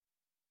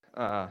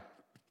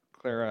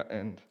Clara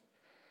and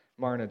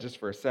Marna just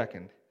for a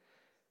second.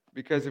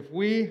 Because if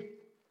we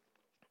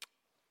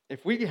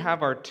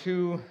have our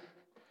two,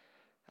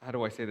 how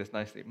do I say this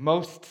nicely,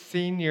 most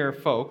senior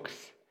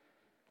folks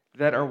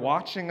that are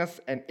watching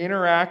us and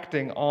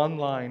interacting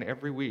online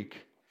every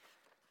week,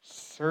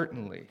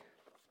 certainly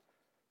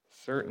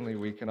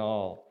we can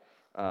all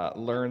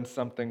learn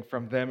something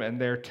from them and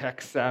their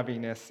tech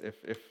savviness.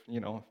 If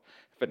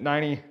at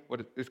 90,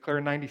 what is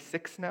Clara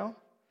 96 now?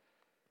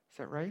 Is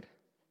that right?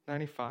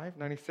 95,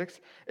 96?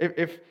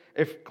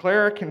 If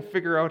Clara can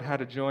figure out how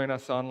to join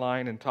us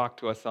online and talk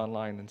to us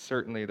online, then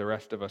certainly the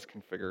rest of us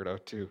can figure it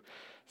out too.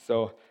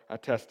 So a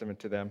testament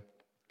to them.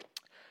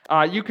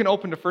 You can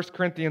open to 1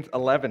 Corinthians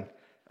 11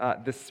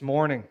 this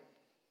morning.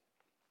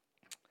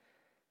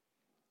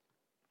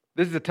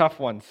 This is a tough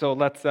one, so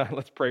let's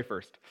pray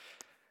first.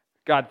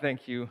 God,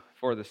 thank you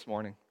for this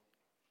morning.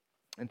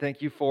 And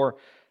thank you for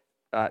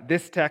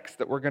this text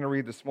that we're going to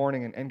read this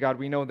morning. And God,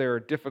 we know there are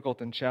difficult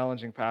and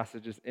challenging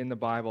passages in the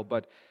Bible,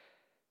 but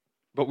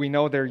we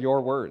know they're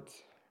your words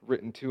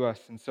written to us.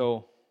 And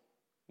so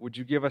would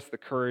you give us the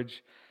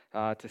courage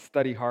to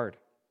study hard,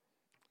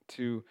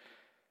 to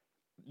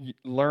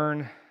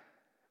learn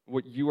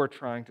what you are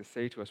trying to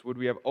say to us? Would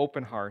we have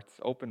open hearts,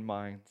 open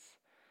minds,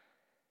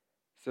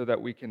 so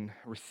that we can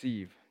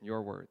receive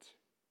your words?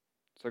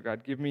 So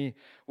God, give me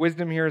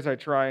wisdom here as I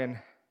try and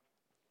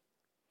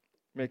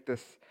make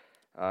this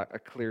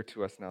clear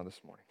to us now this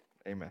morning.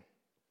 Amen.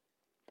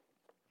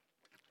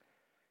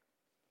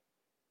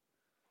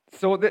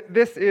 So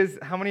this is,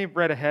 how many have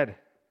read ahead?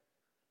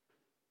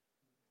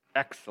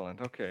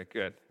 Excellent. Okay,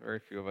 good. Very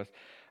few of us.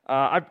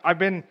 I've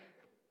been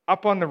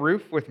up on the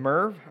roof with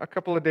Merv a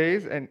couple of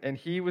days, and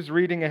he was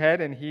reading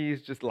ahead, and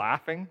he's just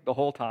laughing the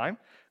whole time,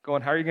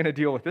 going, how are you going to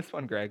deal with this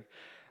one, Greg?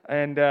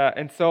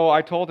 And so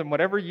I told him,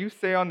 whatever you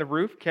say on the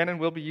roof can and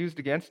will be used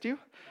against you.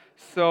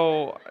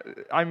 So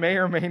I may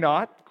or may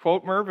not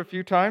quote Merv a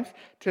few times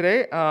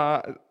today.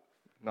 No,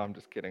 I'm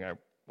just kidding. I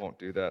won't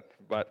do that.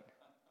 But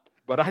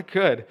I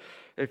could.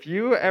 If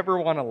you ever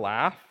want to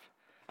laugh,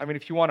 I mean,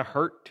 if you want to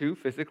hurt too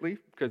physically,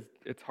 because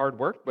it's hard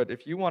work, but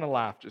if you want to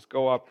laugh, just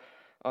go up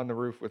on the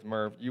roof with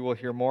Merv. You will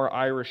hear more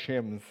Irish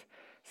hymns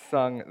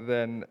sung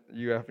than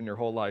you have in your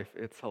whole life.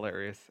 It's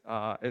hilarious.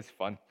 It's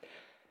fun.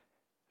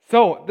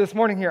 So this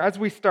morning here, as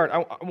we start,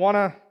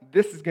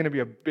 this is going to be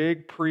a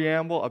big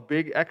preamble, a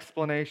big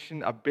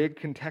explanation, a big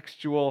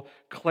contextual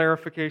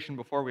clarification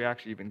before we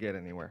actually even get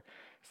anywhere.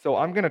 So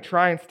I'm going to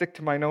try and stick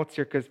to my notes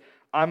here because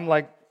I'm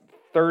like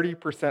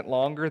 30%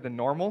 longer than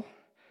normal,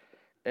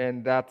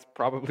 and that's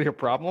probably a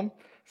problem.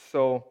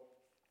 So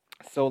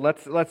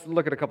let's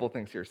look at a couple of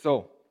things here.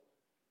 So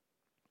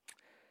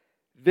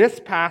this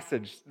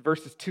passage,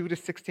 verses 2 to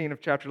 16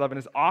 of chapter 11,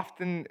 is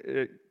often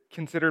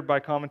considered by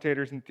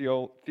commentators and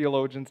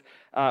theologians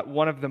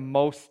one of the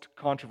most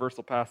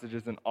controversial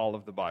passages in all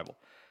of the Bible.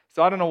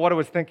 So I don't know what I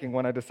was thinking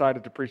when I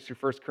decided to preach through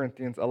 1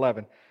 Corinthians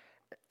 11.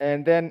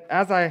 And then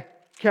as I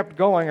kept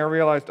going, I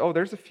realized,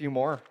 there's a few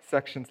more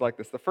sections like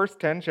this. The first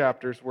 10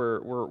 chapters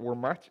were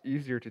much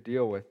easier to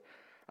deal with.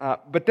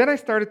 But then I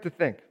started to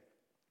think,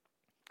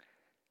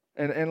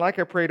 and like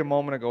I prayed a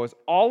moment ago, is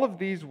all of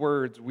these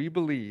words we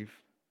believe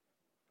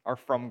are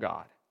from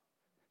God.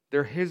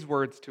 They're His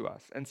words to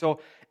us. And so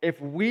if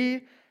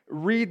we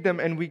read them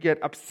and we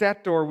get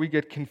upset or we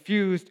get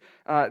confused,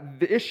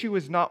 the issue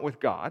is not with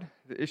God.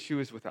 The issue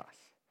is with us.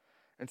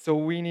 And so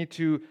we need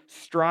to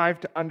strive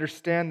to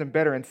understand them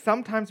better. And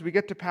sometimes we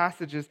get to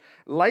passages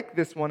like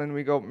this one and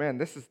we go, man,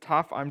 this is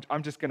tough.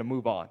 I'm just going to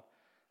move on.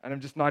 And I'm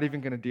just not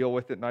even going to deal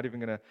with it,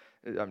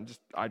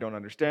 I don't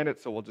understand it,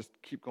 so we'll just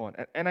keep going.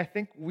 And I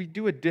think we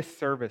do a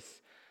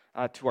disservice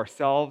to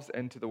ourselves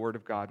and to the Word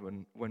of God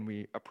when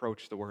we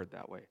approach the Word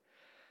that way.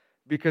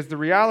 Because the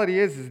reality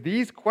is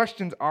these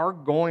questions are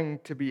going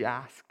to be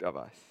asked of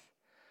us.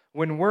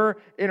 When we're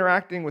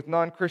interacting with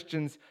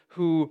non-Christians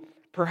who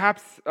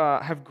perhaps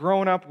have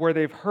grown up where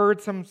they've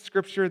heard some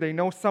Scripture, they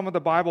know some of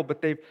the Bible,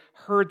 but they've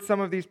heard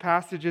some of these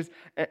passages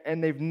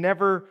and they've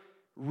never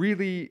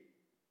really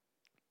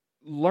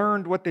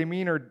learned what they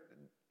mean or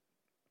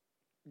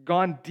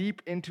gone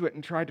deep into it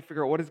and tried to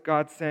figure out what is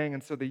God saying,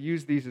 and so they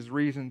use these as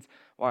reasons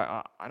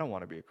why I don't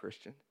want to be a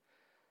Christian.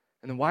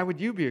 And then why would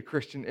you be a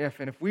Christian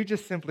if? And if we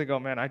just simply go,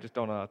 man, I just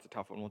don't know, that's a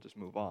tough one, we'll just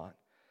move on.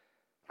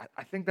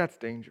 I think that's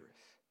dangerous.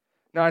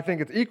 Now, I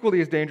think it's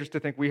equally as dangerous to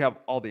think we have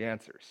all the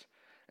answers.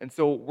 And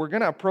so we're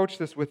going to approach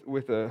this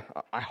with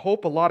I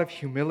hope, a lot of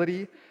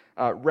humility,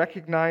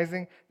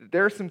 recognizing that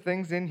there are some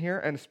things in here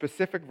and a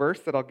specific verse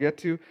that I'll get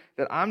to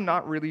that I'm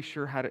not really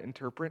sure how to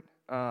interpret.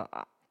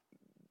 I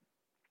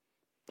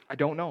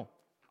don't know.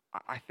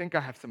 I think I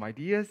have some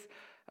ideas,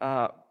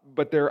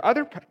 but there are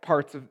other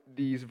parts of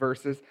these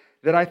verses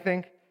that I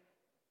think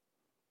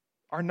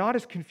are not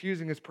as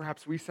confusing as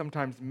perhaps we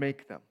sometimes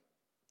make them.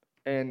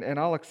 And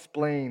I'll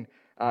explain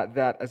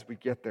that as we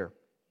get there.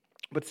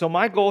 But so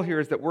my goal here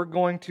is that we're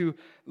going to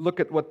look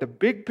at what the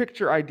big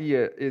picture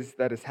idea is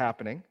that is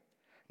happening,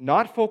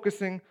 not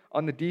focusing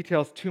on the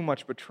details too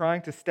much, but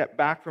trying to step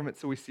back from it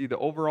so we see the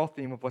overall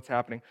theme of what's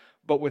happening,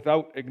 but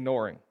without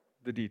ignoring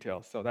the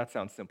details. So that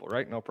sounds simple,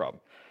 right? No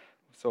problem.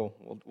 So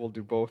we'll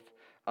do both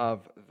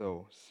of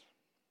those.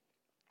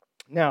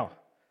 Now,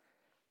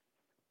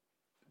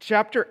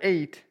 chapter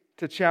 8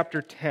 to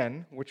chapter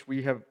 10, which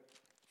we have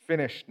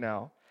finished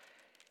now,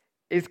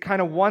 is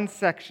kind of one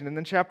section, and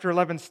then chapter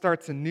 11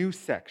 starts a new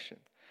section.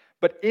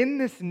 But in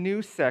this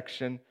new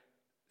section,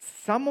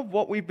 some of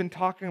what we've been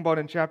talking about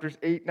in chapters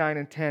 8, 9,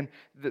 and 10,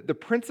 the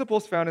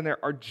principles found in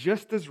there are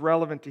just as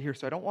relevant to here.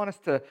 So I don't want us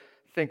to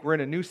think we're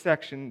in a new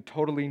section,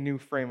 totally new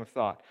frame of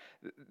thought.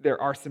 There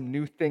are some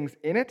new things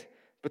in it,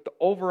 but the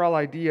overall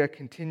idea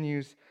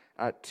continues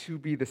to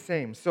be the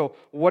same. So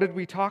what did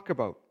we talk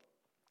about?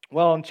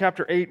 Well, in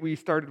chapter 8, we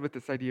started with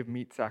this idea of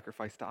meat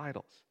sacrificed to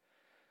idols.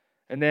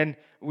 And then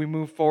we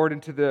move forward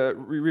into the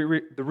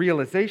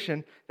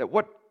realization that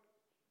what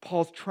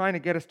Paul's trying to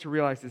get us to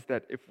realize is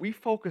that if we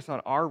focus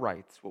on our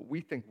rights, what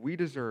we think we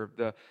deserve,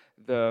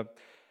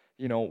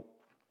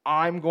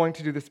 I'm going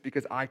to do this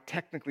because I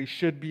technically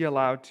should be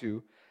allowed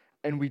to,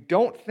 and we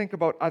don't think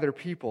about other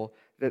people,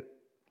 that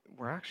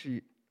we're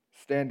actually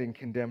standing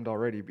condemned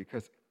already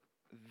because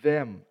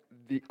them,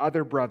 the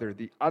other brother,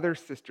 the other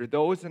sister,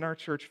 those in our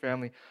church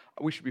family,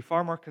 we should be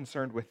far more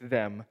concerned with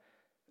them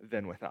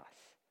than with us.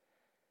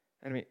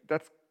 I mean,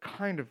 that's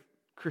kind of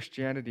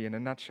Christianity in a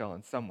nutshell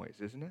in some ways,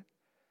 isn't it?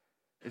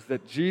 Is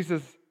that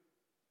Jesus,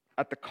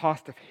 at the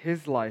cost of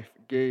his life,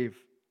 gave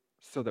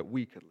so that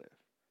we could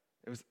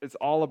live. It's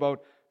all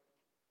about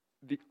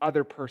the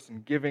other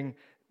person, giving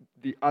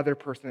the other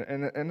person,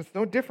 and it's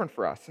no different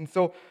for us. And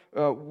so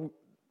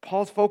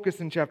Paul's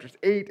focus in chapters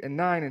 8 and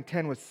 9 and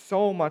 10 was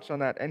so much on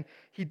that. And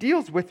he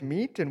deals with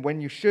meat and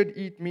when you should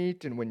eat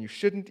meat and when you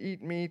shouldn't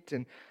eat meat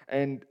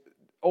and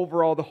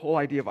overall the whole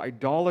idea of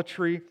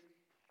idolatry.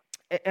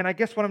 And I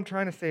guess what I'm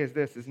trying to say is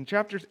this, is in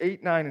chapters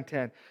 8, 9, and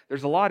 10,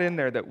 there's a lot in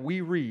there that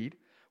we read,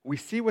 we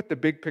see what the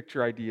big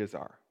picture ideas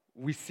are.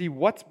 We see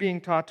what's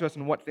being taught to us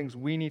and what things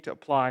we need to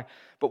apply,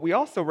 but we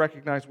also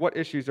recognize what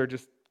issues are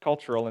just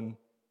cultural and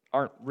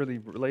aren't really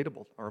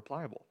relatable or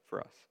applicable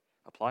for us.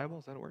 Applicable,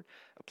 is that a word?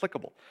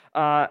 Applicable.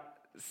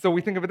 So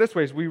we think of it this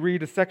way, as we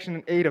read a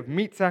section 8 of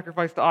meat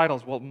sacrificed to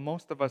idols. Well,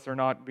 most of us are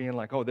not being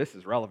like, oh, this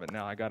is relevant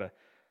now, I gotta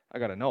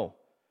know,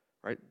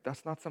 right?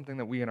 That's not something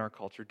that we in our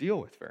culture deal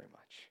with very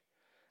much.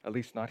 At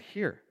least not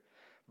here.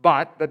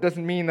 But that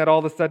doesn't mean that all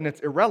of a sudden it's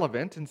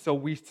irrelevant, and so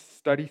we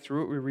study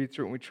through it, we read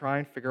through it, and we try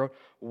and figure out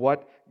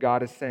what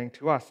God is saying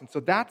to us. And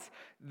so that's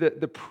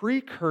the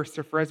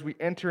precursor for as we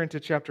enter into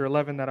chapter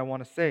 11 that I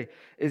want to say,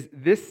 is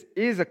this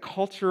is a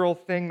cultural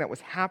thing that was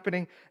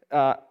happening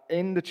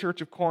in the church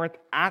of Corinth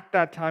at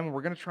that time, and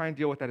we're going to try and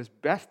deal with that as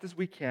best as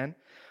we can.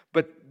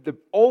 But the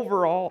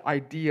overall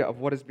idea of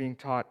what is being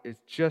taught is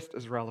just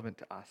as relevant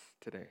to us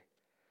today.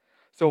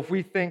 So if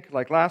we think,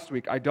 like last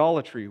week,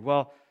 idolatry,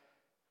 well,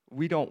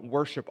 we don't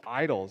worship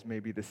idols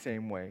maybe the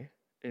same way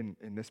in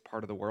this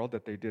part of the world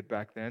that they did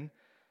back then.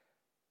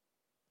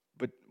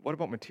 But what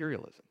about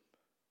materialism?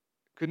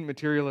 Couldn't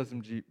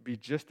materialism be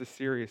just as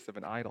serious of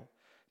an idol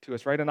to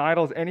us, right? An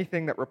idol is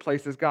anything that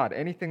replaces God,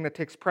 anything that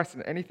takes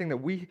precedent, anything that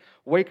we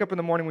wake up in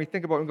the morning, we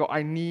think about and go,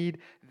 I need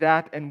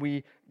that, and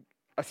we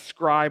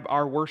ascribe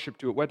our worship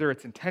to it, whether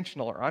it's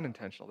intentional or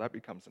unintentional, that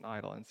becomes an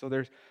idol. And so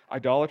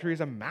idolatry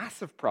is a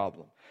massive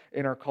problem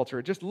in our culture.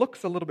 It just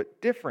looks a little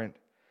bit different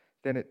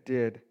than it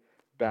did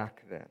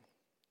back then.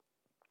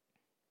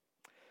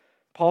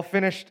 Paul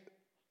finished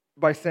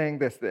by saying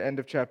this, the end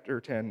of chapter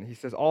 10. He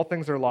says, all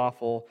things are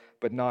lawful,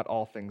 but not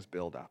all things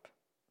build up.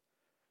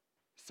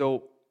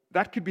 So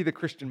that could be the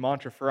Christian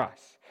mantra for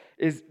us.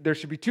 Is there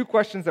should be two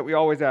questions that we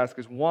always ask.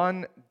 Is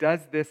one,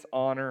 does this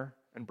honor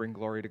and bring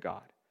glory to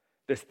God?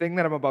 This thing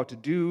that I'm about to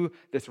do,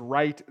 this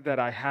right that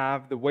I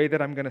have, the way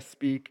that I'm going to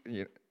speak,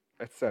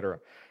 etc.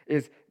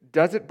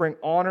 Does it bring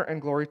honor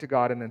and glory to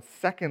God? And then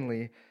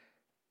secondly,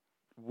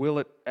 will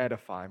it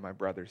edify my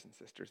brothers and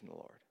sisters in the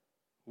Lord?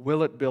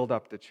 Will it build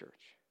up the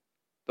church?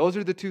 Those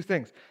are the two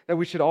things that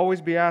we should always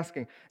be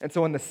asking. And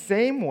so in the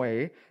same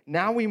way,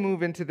 now we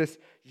move into this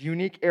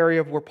unique area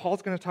of where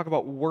Paul's going to talk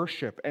about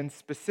worship. And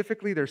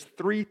specifically, there's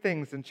three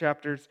things in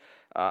chapters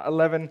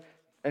 11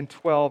 and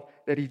 12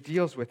 that he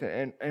deals with.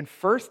 And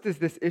first is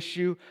this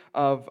issue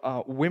of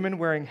women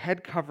wearing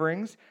head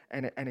coverings.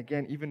 And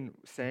again, even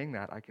saying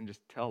that, I can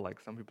just tell, like,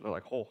 some people are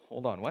like,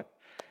 hold on, what?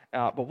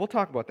 But we'll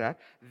talk about that.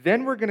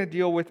 Then we're going to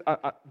deal with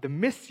the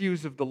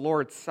misuse of the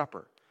Lord's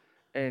Supper.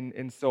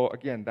 And so,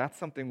 again, that's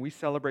something we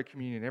celebrate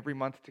communion every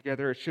month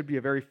together. It should be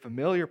a very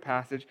familiar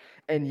passage,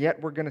 and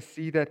yet we're going to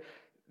see that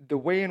the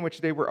way in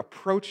which they were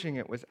approaching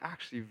it was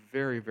actually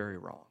very, very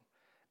wrong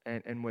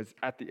and was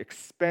at the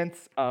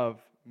expense of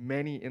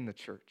many in the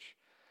church.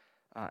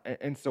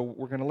 And so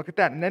we're going to look at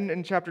that. And then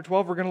in chapter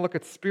 12, we're going to look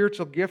at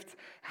spiritual gifts,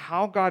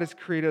 how God has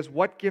created us,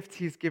 what gifts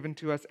he's given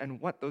to us,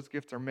 and what those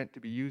gifts are meant to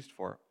be used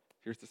for.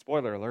 Here's the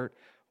spoiler alert.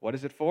 What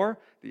is it for?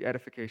 The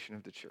edification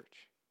of the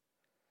church.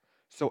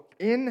 So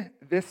in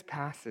this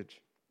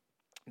passage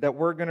that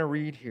we're going to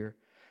read here,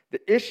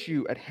 the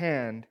issue at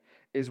hand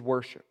is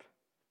worship.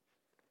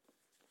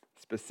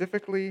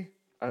 Specifically,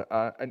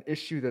 an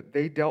issue that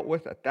they dealt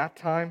with at that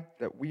time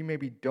that we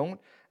maybe don't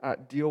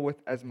deal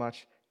with as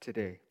much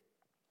today.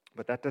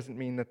 But that doesn't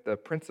mean that the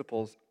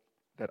principles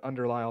that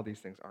underlie all these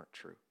things aren't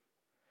true.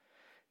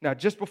 Now,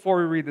 just before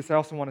we read this, I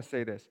also want to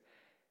say this.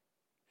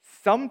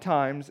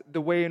 Sometimes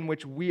the way in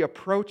which we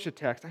approach a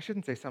text, I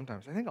shouldn't say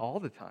sometimes, I think all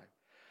the time,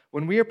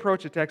 when we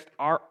approach a text,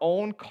 our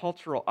own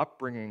cultural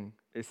upbringing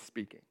is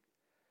speaking,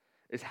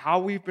 is how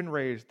we've been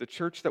raised, the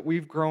church that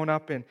we've grown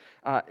up in.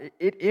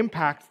 It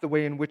impacts the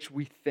way in which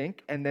we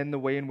think and then the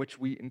way in which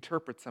we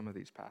interpret some of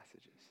these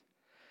passages.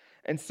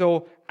 And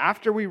so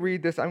after we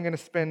read this, I'm going to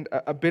spend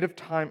a bit of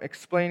time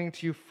explaining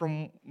to you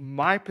from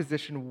my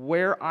position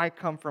where I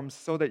come from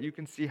so that you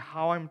can see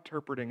how I'm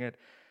interpreting it.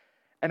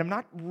 And I'm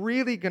not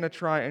really going to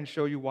try and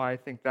show you why I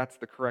think that's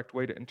the correct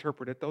way to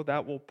interpret it, though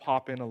that will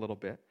pop in a little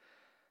bit.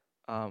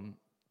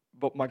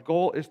 But my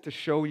goal is to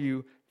show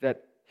you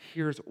that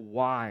here's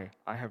why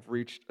I have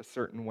reached a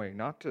certain way.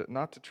 Not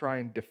to try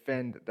and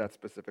defend that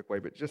specific way,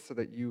 but just so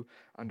that you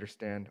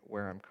understand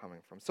where I'm coming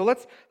from. So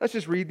let's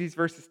just read these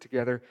verses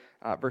together,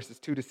 verses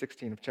 2 to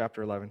 16 of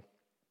chapter 11. It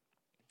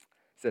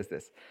says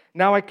this,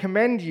 "Now I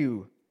commend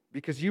you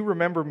because you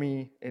remember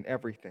me in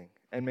everything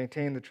and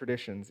maintain the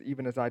traditions,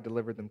 even as I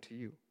delivered them to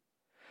you.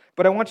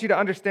 But I want you to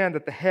understand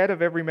that the head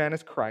of every man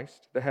is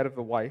Christ, the head of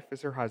the wife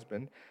is her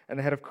husband, and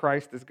the head of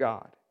Christ is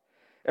God.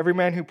 Every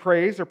man who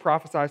prays or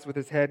prophesies with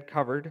his head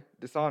covered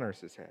dishonors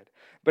his head.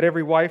 But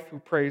every wife who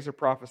prays or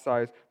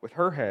prophesies with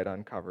her head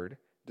uncovered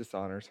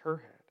dishonors her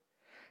head.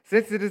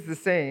 Since it is the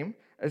same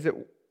as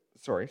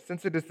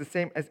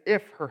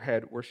if her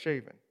head were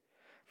shaven.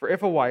 For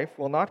if a wife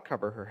will not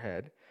cover her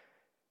head,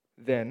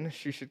 then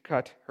she should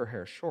cut her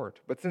hair short.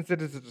 But since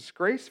it is a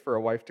disgrace for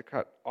a wife to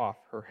cut off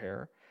her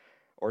hair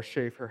or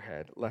shave her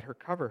head, let her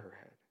cover her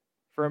head.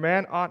 For a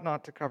man ought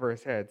not to cover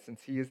his head,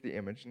 since he is the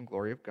image and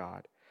glory of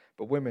God,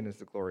 but woman is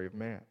the glory of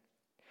man.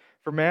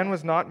 For man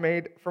was not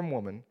made from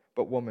woman,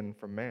 but woman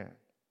from man.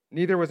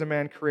 Neither was a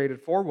man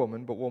created for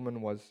woman, but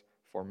woman was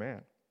for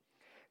man.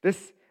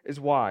 This is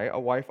why a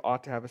wife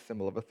ought to have a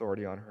symbol of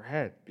authority on her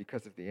head,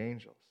 because of the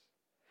angels.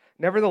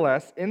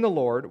 Nevertheless, in the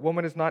Lord,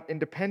 woman is not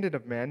independent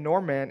of man,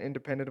 nor man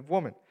independent of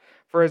woman.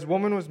 For as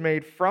woman was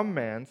made from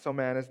man, so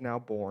man is now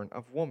born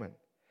of woman.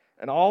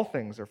 And all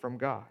things are from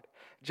God.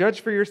 Judge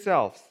for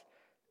yourselves.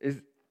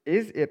 Is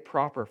it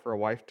proper for a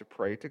wife to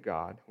pray to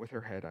God with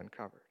her head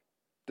uncovered?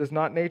 Does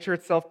not nature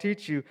itself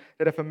teach you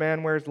that if a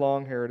man wears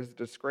long hair, it is a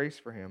disgrace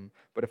for him,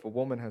 but if a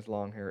woman has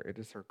long hair, it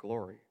is her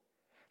glory?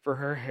 For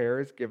her hair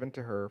is given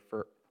to her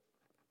for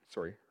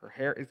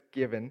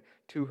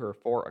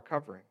a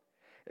covering.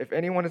 If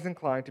anyone is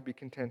inclined to be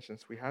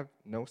contentious, we have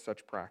no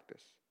such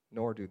practice,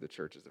 nor do the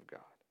churches of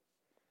God."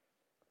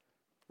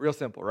 Real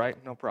simple,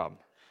 right? No problem.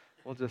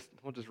 We'll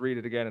just read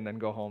it again and then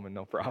go home and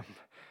no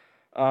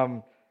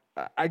problem.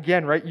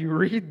 Again, right, you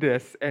read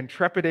this and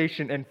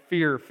trepidation and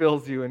fear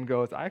fills you and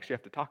goes, I actually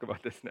have to talk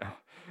about this now.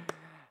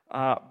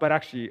 But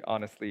actually,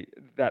 honestly,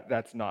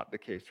 that's not the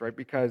case, right?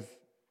 Because,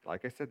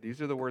 like I said,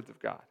 these are the words of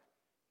God.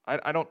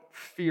 I don't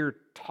fear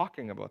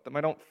talking about them.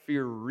 I don't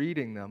fear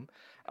reading them.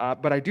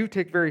 But I do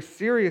take very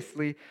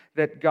seriously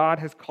that God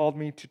has called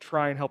me to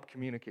try and help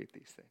communicate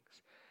these things.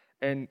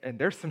 And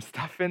there's some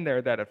stuff in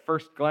there that at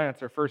first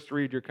glance or first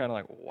read, you're kind of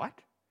like,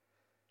 what?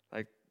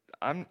 Like,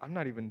 I'm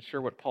not even sure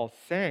what Paul's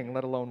saying,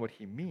 let alone what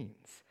he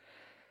means.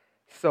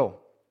 So,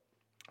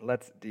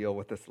 let's deal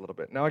with this a little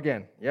bit. Now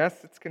again,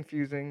 yes, it's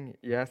confusing.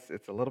 Yes,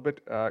 it's a little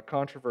bit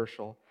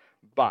controversial,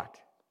 but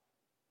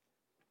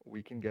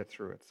we can get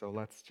through it. So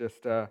let's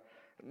just,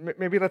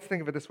 maybe let's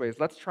think of it this way.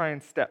 Let's try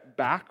and step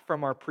back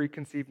from our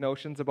preconceived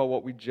notions about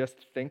what we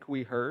just think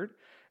we heard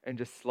and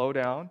just slow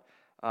down,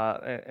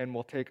 and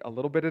we'll take a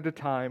little bit at a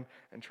time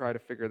and try to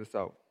figure this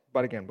out.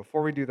 But again,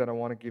 before we do that, I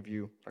want to give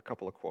you a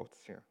couple of quotes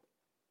here.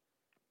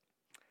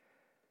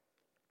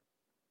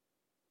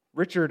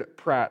 Richard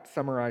Pratt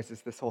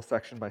summarizes this whole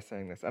section by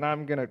saying this, and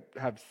I'm going to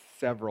have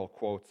several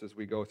quotes as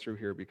we go through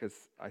here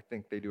because I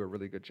think they do a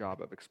really good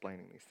job of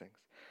explaining these things.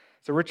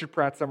 So Richard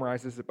Pratt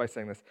summarizes it by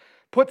saying this: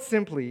 "Put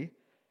simply,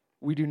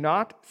 we do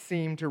not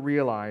seem to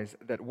realize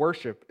that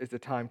worship is a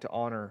time to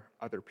honor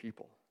other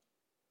people.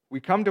 We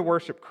come to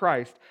worship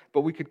Christ,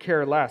 but we could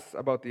care less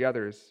about the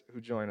others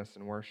who join us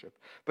in worship.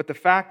 But the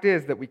fact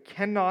is that we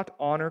cannot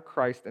honor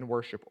Christ in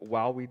worship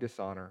while we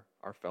dishonor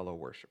our fellow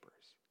worshipers."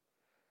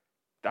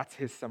 That's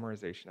his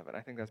summarization of it.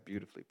 I think that's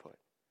beautifully put.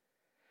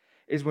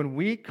 Is when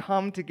we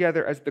come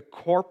together as the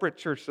corporate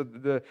church, so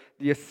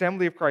the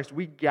assembly of Christ,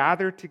 we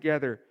gather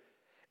together.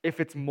 If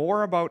it's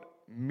more about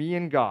me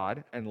and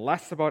God and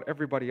less about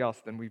everybody else,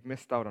 then we've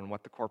missed out on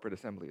what the corporate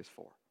assembly is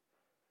for.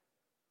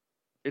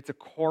 It's a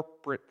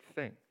corporate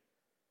thing.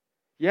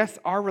 Yes,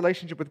 our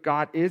relationship with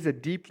God is a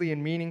deeply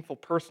and meaningful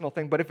personal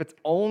thing, but if it's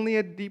only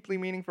a deeply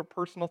meaningful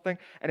personal thing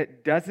and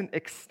it doesn't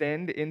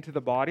extend into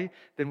the body,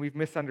 then we've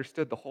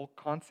misunderstood the whole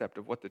concept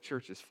of what the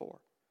church is for.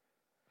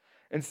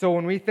 And so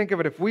when we think of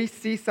it, if we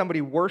see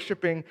somebody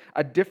worshiping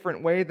a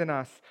different way than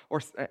us,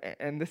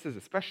 and this is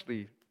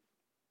especially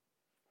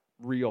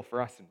real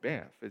for us in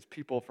Banff, is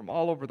people from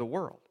all over the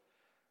world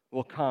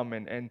will come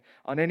and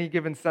on any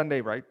given Sunday,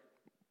 right,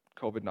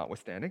 COVID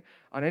notwithstanding,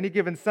 on any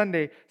given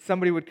Sunday,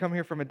 somebody would come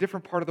here from a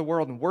different part of the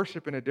world and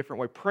worship in a different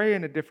way, pray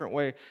in a different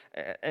way,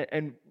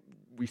 and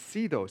we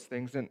see those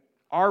things, and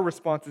our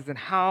response is, and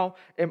how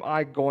am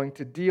I going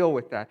to deal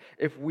with that?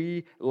 If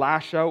we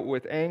lash out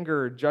with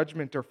anger or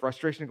judgment or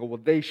frustration and go, well,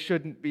 they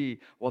shouldn't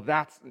be,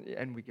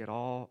 and we get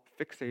all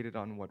fixated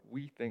on what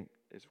we think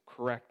is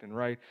correct and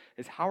right,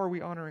 is how are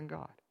we honoring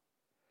God?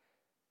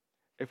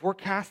 If we're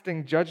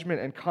casting judgment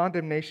and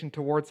condemnation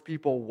towards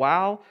people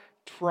while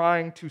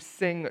trying to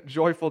sing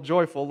joyful,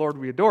 joyful, Lord,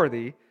 we adore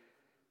thee,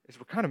 is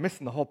we're kind of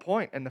missing the whole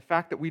point. And the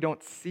fact that we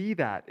don't see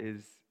that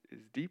is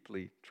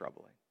deeply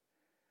troubling.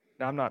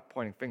 Now, I'm not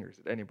pointing fingers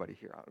at anybody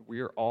here. We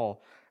are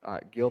all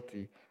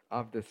guilty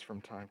of this from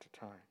time to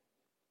time.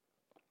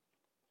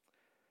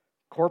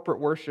 Corporate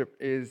worship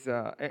is,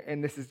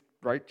 and this is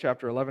right,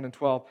 chapter 11 and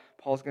 12,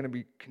 Paul's going to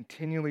be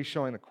continually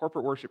showing that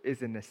corporate worship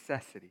is a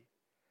necessity.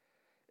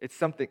 It's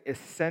something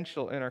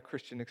essential in our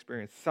Christian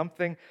experience,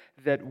 something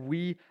that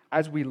we,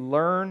 as we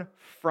learn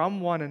from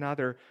one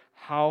another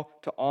how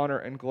to honor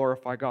and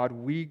glorify God,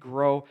 we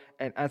grow,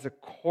 and as a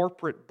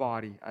corporate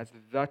body, as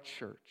the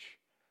church,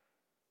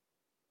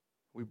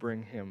 we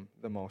bring him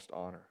the most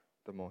honor,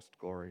 the most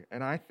glory.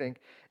 And I think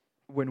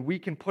when we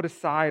can put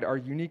aside our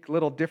unique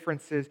little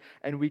differences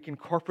and we can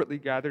corporately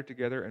gather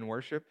together and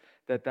worship,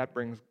 that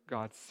brings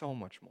God so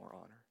much more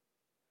honor.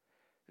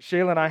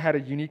 Shayla and I had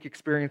a unique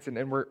experience,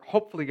 and we're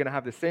hopefully going to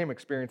have the same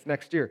experience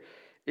next year,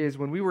 is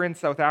when we were in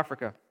South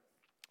Africa,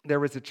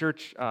 there was a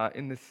church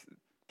in this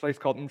place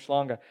called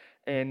Umhlanga,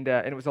 and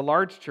it was a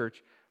large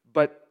church,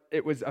 but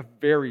it was a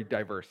very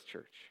diverse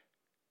church.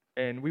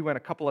 And we went a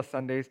couple of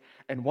Sundays,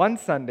 and one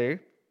Sunday,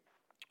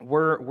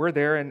 we're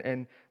there,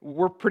 and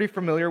we're pretty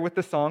familiar with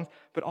the songs,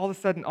 but all of a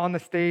sudden on the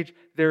stage,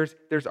 there's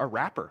a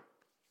rapper.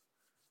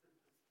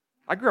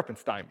 I grew up in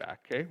Steinbach,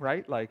 okay,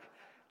 right? Like,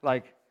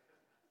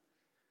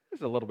 this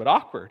is a little bit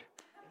awkward.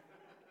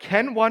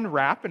 Can one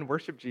rap and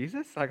worship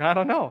Jesus? Like, I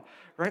don't know,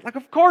 right? Like,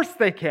 of course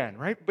they can,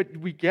 right? But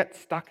we get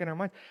stuck in our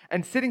minds.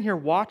 And sitting here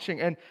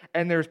watching, and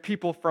there's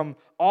people from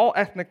all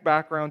ethnic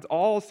backgrounds,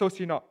 all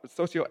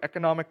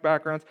socioeconomic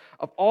backgrounds,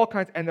 of all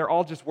kinds, and they're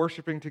all just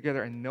worshiping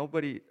together, and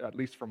nobody, at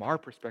least from our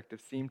perspective,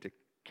 seemed to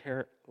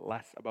care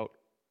less about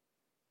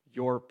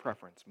your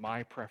preference,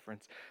 my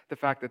preference, the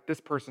fact that this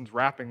person's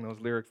rapping those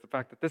lyrics, the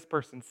fact that this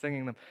person's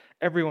singing them.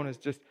 Everyone is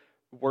just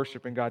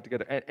worshiping God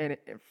together. And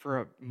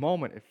for a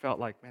moment, it felt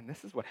like, man,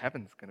 this is what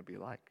heaven's going to be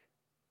like.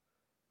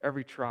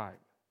 Every tribe,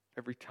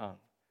 every tongue,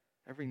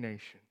 every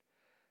nation,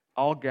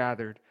 all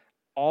gathered,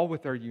 all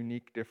with our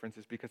unique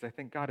differences, because I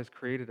think God has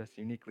created us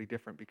uniquely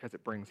different because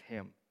it brings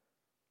him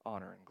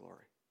honor and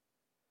glory.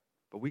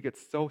 But we get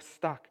so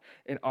stuck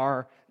in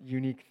our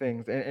unique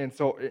things. And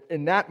so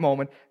in that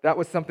moment, that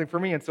was something for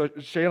me. And so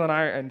Shayla and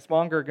I and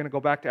Smonga are going to go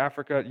back to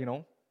Africa,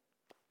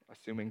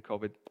 assuming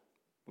COVID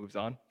moves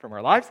on from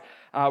our lives.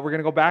 We're going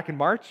to go back in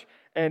March,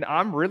 and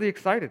I'm really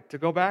excited to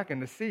go back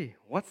and to see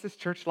what's this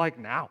church like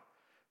now,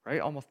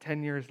 right? Almost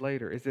 10 years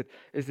later. Is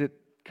it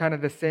kind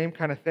of the same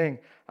kind of thing?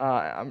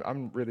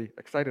 I'm really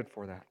excited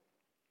for that.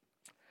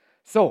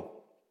 So,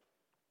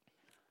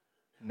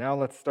 now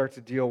let's start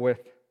to deal with,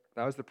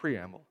 that was the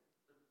preamble.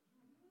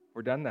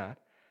 We're done that.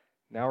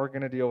 Now we're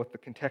going to deal with the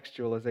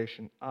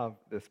contextualization of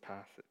this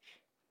passage.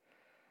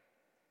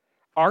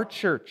 Our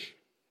church,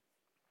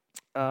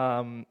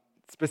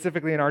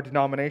 specifically in our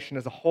denomination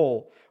as a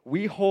whole,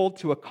 we hold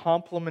to a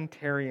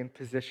complementarian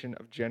position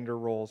of gender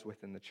roles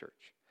within the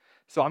church.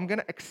 So I'm going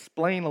to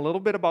explain a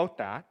little bit about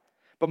that,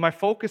 but my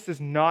focus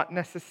is not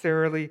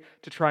necessarily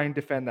to try and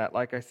defend that,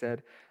 like I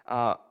said,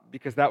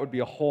 because that would be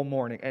a whole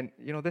morning. And,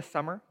 this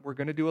summer, we're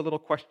going to do a little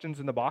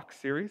questions in the box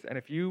series, and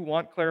if you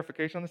want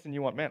clarification on this and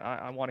you want,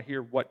 I want to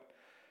hear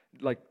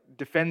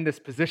defend this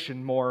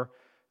position more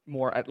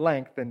at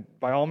length, then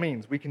by all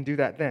means, we can do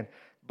that then.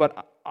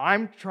 But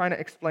I'm trying to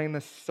explain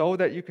this so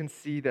that you can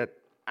see that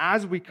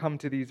as we come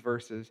to these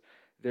verses,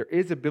 there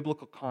is a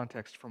biblical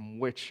context from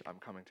which I'm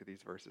coming to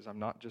these verses. I'm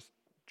not just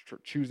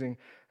choosing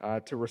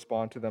to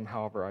respond to them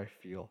however I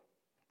feel.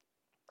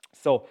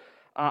 So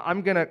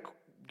I'm going to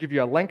give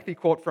you a lengthy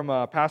quote from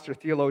a pastor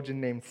theologian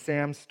named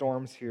Sam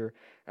Storms here,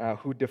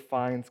 who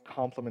defines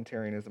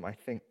complementarianism, I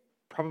think,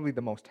 probably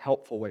the most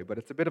helpful way, but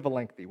it's a bit of a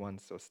lengthy one,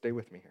 so stay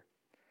with me here.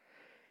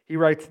 He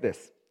writes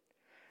this: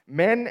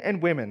 men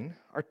and women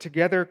are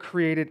together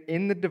created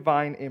in the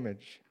divine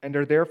image and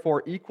are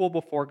therefore equal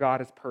before God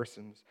as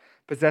persons,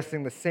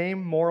 possessing the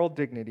same moral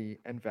dignity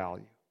and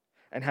value,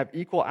 and have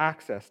equal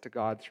access to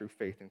God through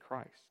faith in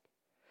Christ.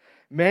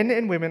 Men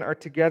and women are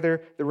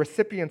together the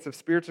recipients of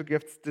spiritual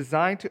gifts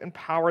designed to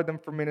empower them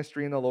for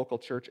ministry in the local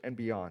church and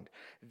beyond.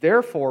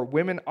 Therefore,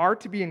 women are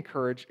to be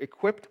encouraged,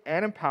 equipped,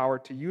 and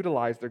empowered to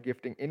utilize their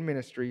gifting in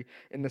ministry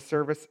in the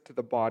service to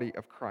the body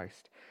of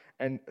Christ.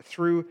 And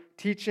through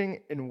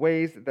teaching in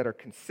ways that are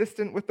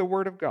consistent with the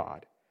Word of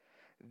God,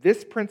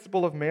 this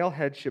principle of male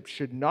headship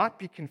should not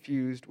be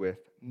confused with,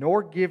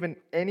 nor given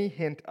any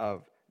hint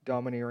of,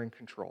 domineering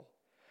control.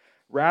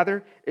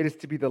 Rather, it is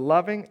to be the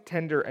loving,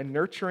 tender, and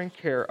nurturing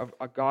care of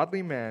a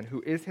godly man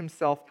who is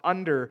himself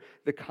under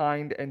the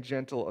kind and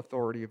gentle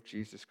authority of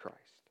Jesus Christ.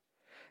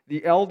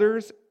 The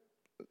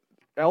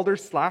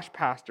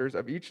elders/pastors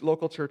of each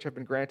local church have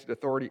been granted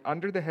authority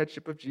under the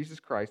headship of Jesus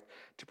Christ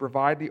to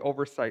provide the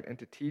oversight and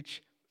to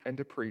teach and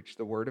to preach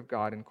the word of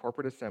God in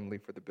corporate assembly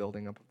for the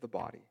building up of the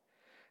body.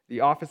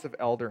 The office of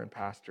elder and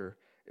pastor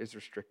is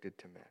restricted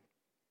to men.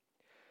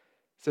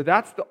 So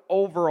that's the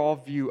overall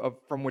view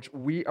from which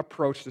we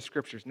approach the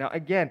scriptures. Now,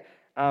 again,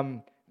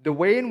 the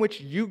way in which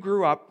you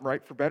grew up,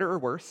 right, for better or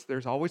worse,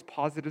 there's always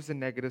positives and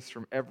negatives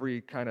from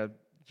every kind of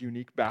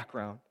unique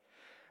background.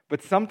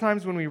 But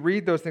sometimes when we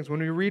read those things, when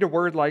we read a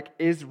word like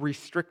is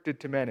restricted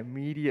to men,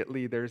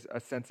 immediately there's a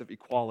sense of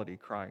equality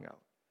crying out.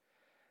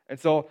 And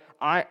so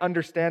I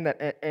understand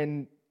that,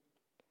 and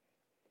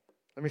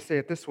let me say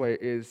it this way,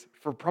 is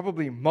for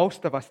probably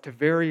most of us to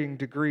varying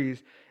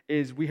degrees,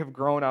 is we have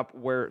grown up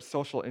where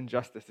social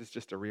injustice is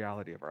just a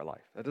reality of our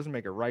life. That doesn't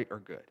make it right or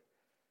good.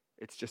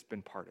 It's just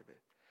been part of it.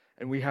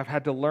 And we have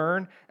had to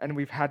learn, and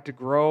we've had to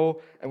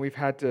grow, and we've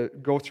had to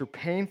go through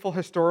painful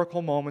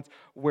historical moments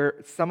where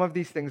some of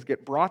these things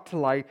get brought to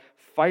light,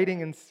 fighting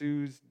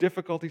ensues,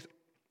 difficulties,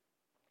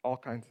 all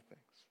kinds of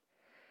things.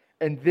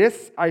 And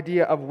this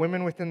idea of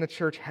women within the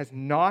church has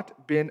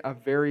not been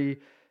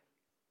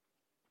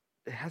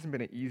it hasn't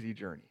been an easy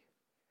journey.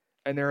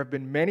 And there have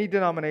been many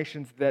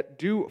denominations that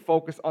do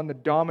focus on the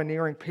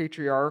domineering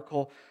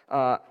patriarchal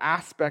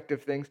aspect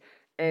of things,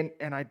 and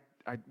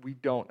we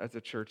don't, as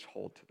a church,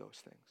 hold to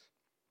those things.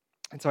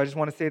 And so I just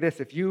want to say this: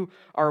 if you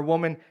are a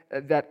woman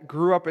that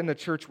grew up in the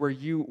church where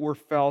you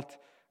felt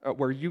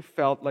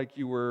like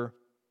you were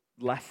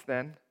less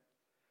than,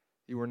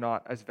 you were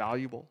not as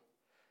valuable,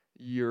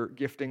 your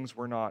giftings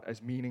were not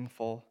as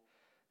meaningful,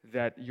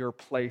 that your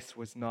place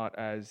was not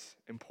as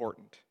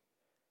important,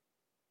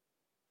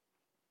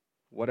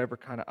 whatever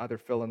kind of other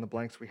fill in the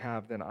blanks we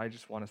have, then I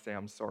just want to say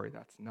I'm sorry,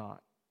 that's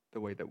not the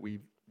way that we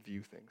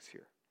view things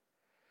here.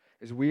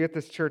 Is we at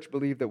this church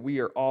believe that we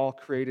are all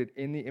created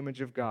in the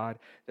image of God,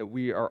 that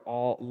we are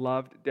all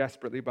loved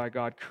desperately by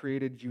God,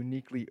 created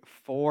uniquely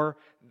for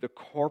the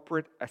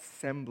corporate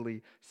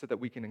assembly so that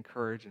we can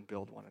encourage and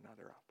build one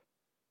another up.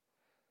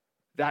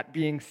 That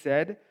being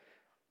said,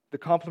 the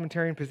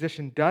complementarian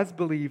position does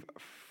believe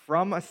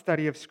from a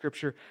study of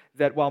Scripture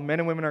that while men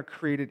and women are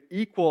created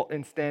equal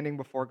in standing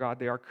before God,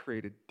 they are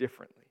created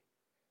differently.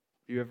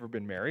 Have you ever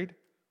been married?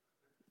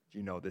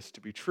 You know this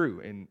to be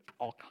true in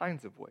all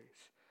kinds of ways.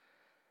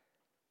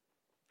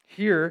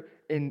 Here,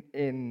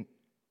 in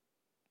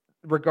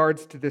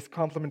regards to this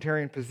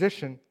complementarian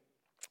position,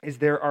 is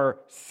there are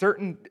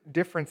certain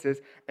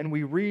differences, and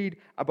we read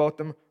about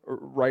them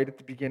right at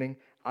the beginning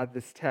of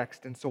this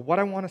text. And so what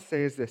I want to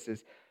say is this,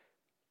 is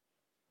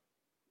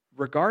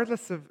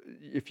regardless of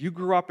if you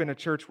grew up in a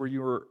church where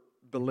you were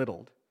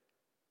belittled,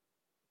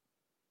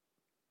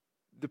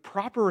 the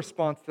proper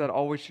response to that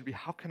always should be,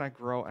 how can I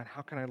grow and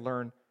how can I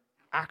learn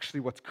actually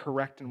what's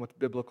correct and what's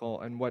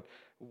biblical and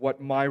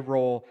what my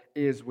role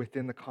is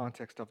within the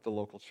context of the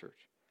local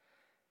church.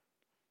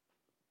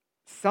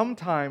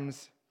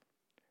 Sometimes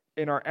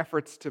in our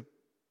efforts to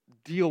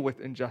deal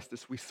with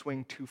injustice, we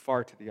swing too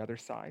far to the other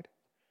side.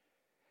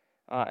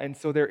 And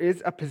so there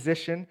is a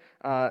position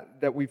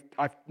that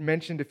I've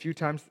mentioned a few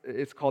times.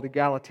 It's called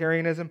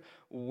egalitarianism,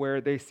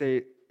 where they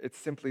say it's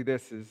simply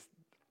this, is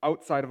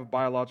outside of a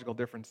biological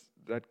difference,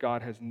 that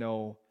God has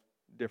no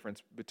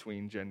difference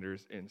between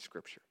genders in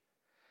Scripture.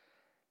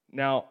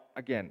 Now,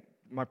 again,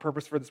 my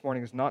purpose for this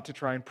morning is not to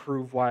try and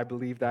prove why I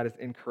believe that is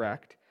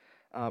incorrect,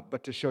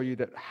 but to show you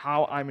that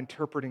how I'm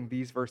interpreting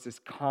these verses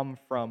come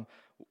from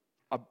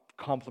a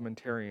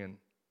complementarian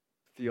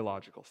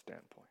theological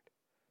standpoint.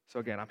 So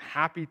again, I'm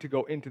happy to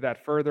go into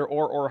that further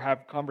or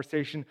have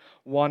conversation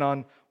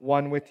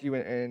one-on-one with you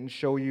and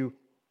show you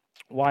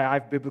why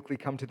I've biblically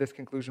come to this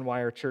conclusion,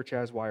 why our church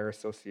has, why our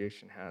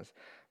association has.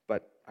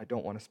 But I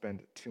don't want to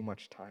spend too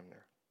much time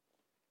there.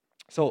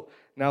 So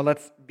now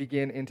let's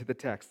begin into the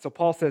text. So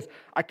Paul says,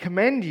 I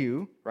commend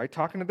you, right,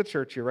 talking to the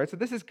church here, right? So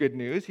this is good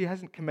news. He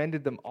hasn't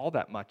commended them all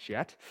that much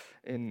yet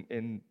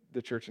in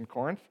the church in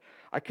Corinth.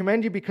 I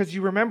commend you because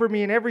you remember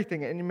me in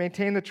everything and you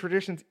maintain the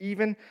traditions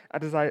even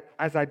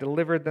as I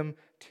delivered them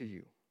to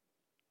you.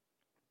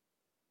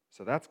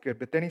 So that's good.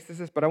 But then he says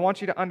this, but I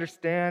want you to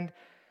understand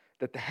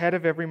that the head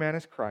of every man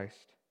is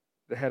Christ,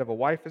 the head of a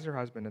wife is her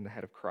husband, and the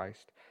head of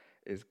Christ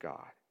is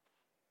God.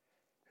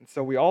 And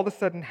so we all of a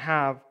sudden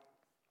have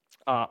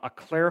a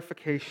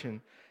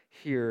clarification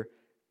here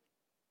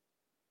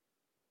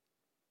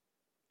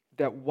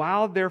that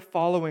while they're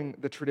following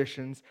the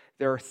traditions,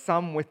 there are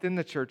some within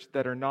the church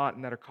that are not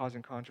and that are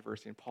causing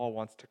controversy, and Paul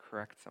wants to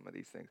correct some of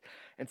these things.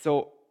 And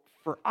so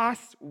for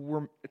us,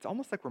 it's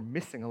almost like we're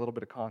missing a little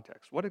bit of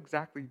context. What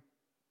exactly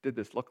did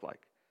this look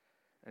like?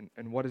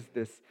 And what does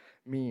this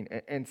mean?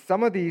 And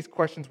some of these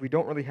questions we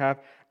don't really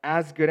have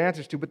as good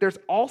answers to, but there's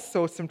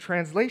also some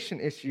translation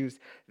issues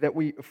that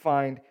we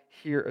find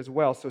here as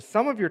well. So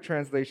some of your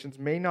translations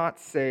may not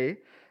say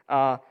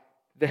the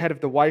head of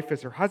the wife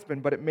is her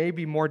husband, but it may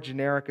be more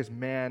generic as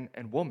man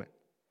and woman.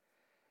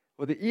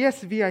 Well, the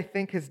ESV, I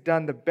think, has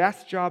done the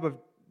best job of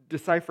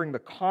deciphering the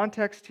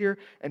context here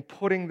and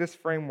putting this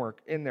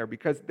framework in there,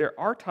 because there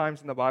are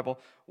times in the Bible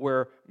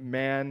where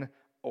man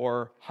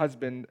or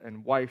husband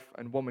and wife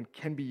and woman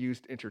can be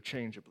used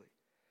interchangeably.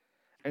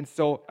 And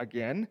so,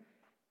 again,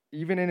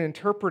 even in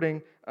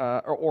interpreting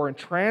or in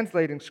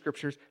translating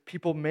scriptures,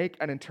 people make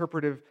an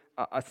interpretive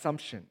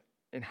assumption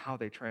in how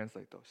they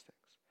translate those things.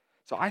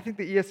 So I think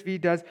the ESV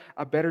does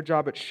a better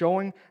job at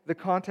showing the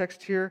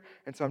context here,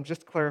 and so I'm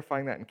just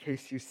clarifying that in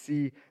case you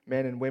see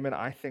men and women.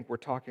 I think we're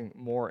talking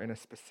more in a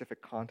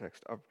specific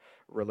context of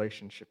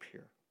relationship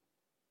here.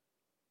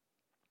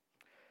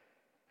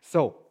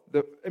 So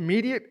the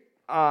immediate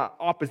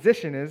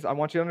opposition is, I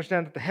want you to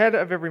understand that the head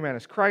of every man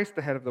is Christ,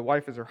 the head of the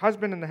wife is her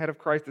husband, and the head of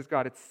Christ is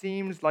God. It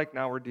seems like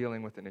now we're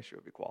dealing with an issue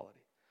of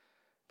equality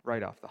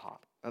right off the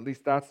hop. At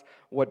least that's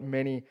what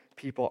many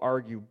people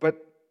argue.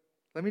 But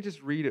let me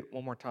just read it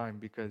one more time,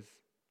 because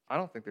I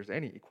don't think there's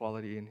any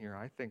equality in here.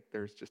 I think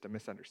there's just a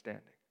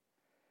misunderstanding.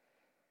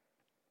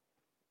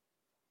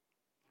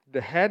 The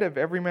head of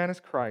every man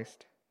is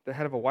Christ, the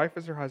head of a wife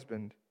is her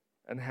husband,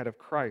 and the head of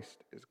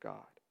Christ is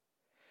God.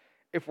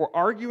 If we're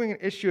arguing an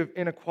issue of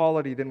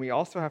inequality, then we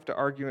also have to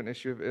argue an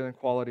issue of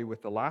inequality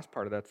with the last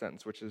part of that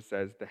sentence, which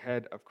says the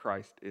head of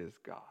Christ is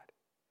God.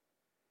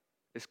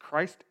 Is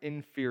Christ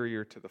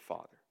inferior to the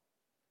Father?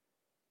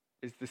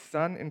 Is the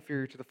Son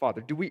inferior to the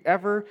Father? Do we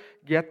ever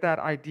get that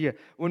idea?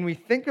 When we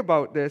think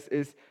about this,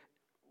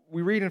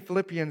 we read in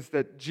Philippians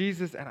that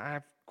Jesus, and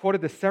I've quoted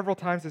this several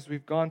times as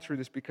we've gone through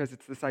this, because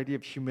it's this idea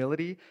of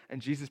humility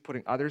and Jesus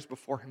putting others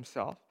before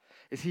himself,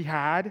 is he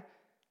had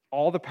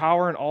all the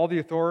power and all the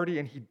authority,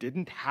 and he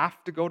didn't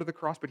have to go to the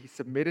cross, but he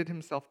submitted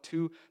himself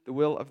to the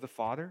will of the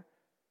Father.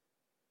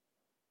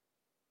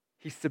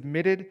 He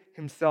submitted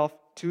himself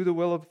to the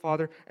will of the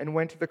Father and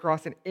went to the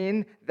cross. And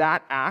in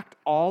that act,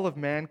 all of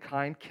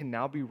mankind can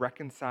now be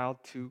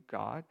reconciled to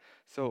God.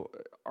 So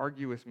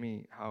argue with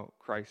me how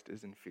Christ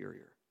is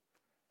inferior.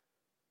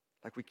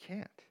 Like, we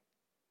can't.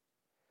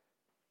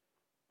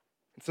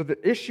 And so the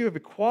issue of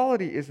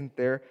equality isn't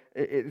there.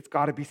 It's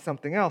got to be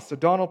something else. So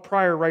Donald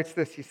Pryor writes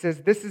this. He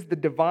says, this is the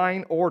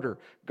divine order: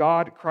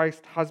 God,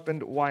 Christ,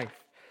 husband,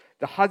 wife.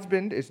 The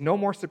husband is no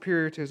more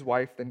superior to his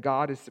wife than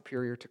God is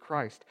superior to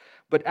Christ.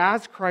 But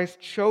as Christ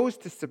chose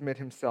to submit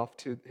himself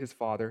to his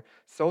Father,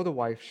 so the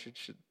wife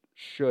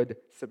should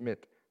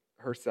submit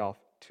herself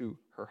to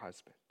her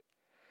husband.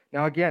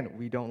 Now again,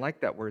 we don't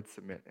like that word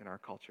submit in our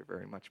culture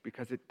very much,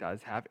 because it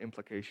does have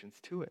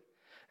implications to it.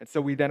 And so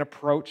we then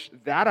approach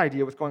that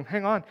idea with going,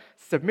 hang on,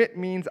 submit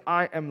means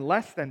I am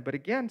less than. But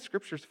again,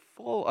 Scripture's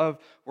full of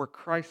where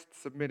Christ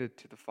submitted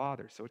to the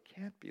Father, so it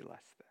can't be less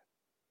than.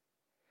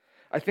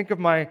 I think of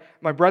my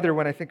brother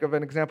when I think of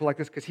an example like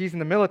this, because he's in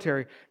the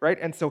military, right?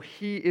 And so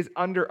he is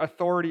under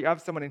authority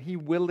of someone, and he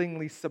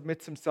willingly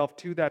submits himself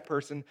to that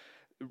person,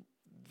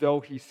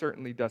 though he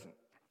certainly doesn't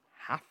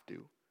have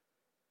to.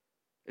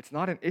 It's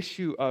not an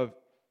issue of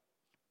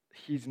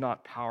he's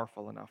not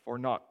powerful enough or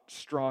not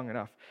strong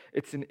enough.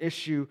 It's an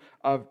issue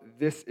of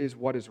this is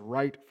what is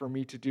right for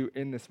me to do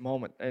in this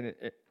moment. And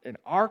in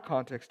our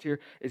context here,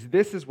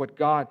 this is what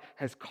God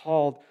has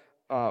called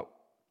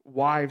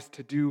wives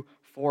to do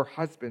for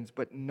husbands,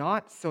 but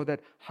not so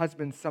that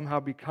husbands somehow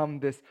become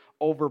this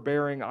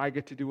overbearing, I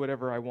get to do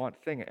whatever I want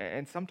thing.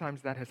 And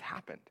sometimes that has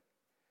happened.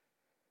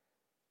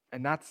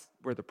 And that's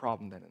where the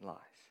problem then lies,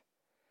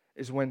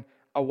 is when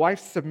a wife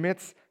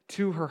submits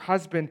to her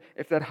husband,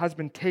 if that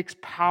husband takes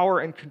power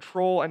and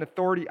control and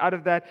authority out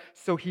of that,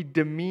 so he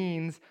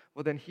demeans,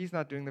 well, then he's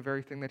not doing the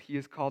very thing that he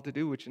is called to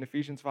do, which in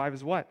Ephesians 5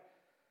 is what?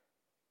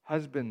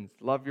 Husbands,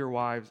 love your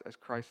wives as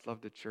Christ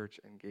loved the church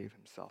and gave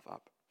himself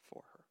up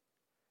for her.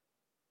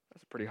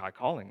 That's a pretty high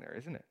calling there,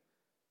 isn't it?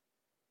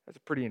 That's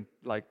a pretty,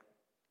 that's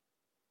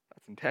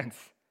intense.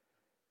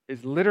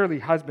 Is literally,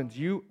 husbands,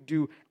 you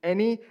do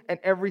any and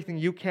everything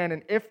you can,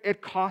 and if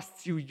it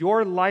costs you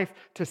your life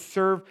to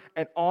serve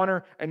and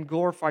honor and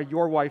glorify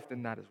your wife,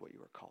 then that is what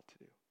you are called to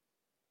do.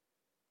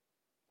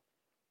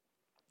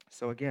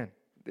 So again,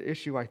 the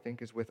issue, I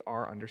think, is with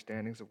our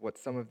understandings of what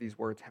some of these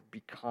words have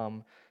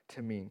become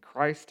to mean.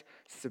 Christ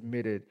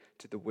submitted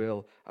to the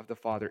will of the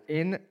Father.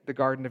 In the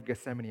Garden of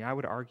Gethsemane, I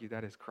would argue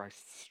that is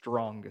Christ's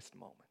strongest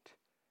moment,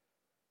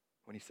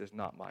 when he says,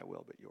 not my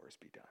will, but yours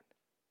be done.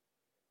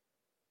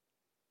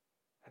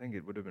 I think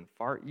it would have been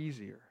far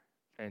easier,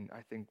 and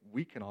I think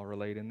we can all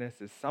relate in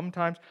this, is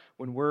sometimes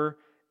when we're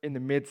in the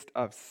midst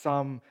of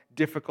some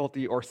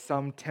difficulty or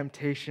some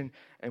temptation,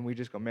 and we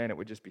just go, man, it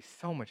would just be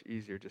so much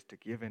easier just to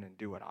give in and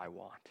do what I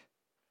want.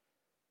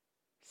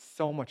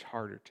 So much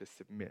harder to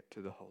submit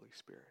to the Holy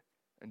Spirit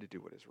and to do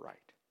what is right.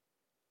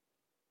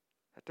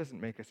 That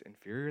doesn't make us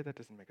inferior. That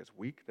doesn't make us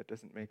weak. That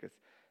doesn't make us,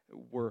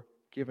 we're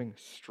giving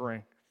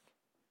strength.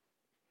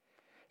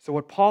 So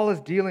what Paul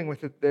is dealing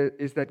with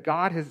is that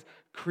God has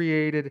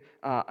created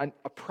a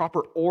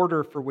proper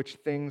order for which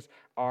things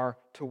are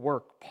to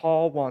work.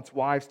 Paul wants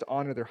wives to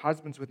honor their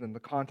husbands within the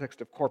context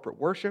of corporate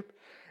worship.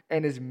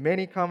 And as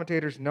many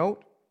commentators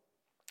note,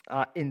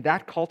 in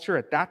that culture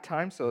at that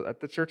time, so at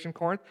the church in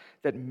Corinth,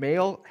 that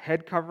male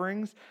head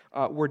coverings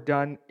were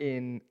done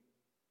in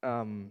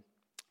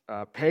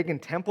pagan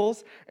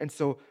temples. And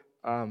so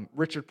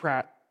Richard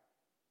Pratt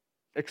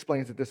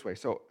explains it this way.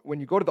 So when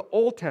you go to the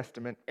Old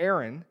Testament,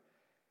 Aaron,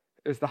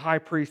 as the high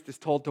priest, is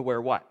told to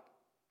wear what?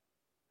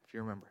 If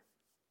you remember.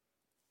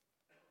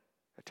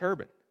 A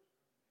turban.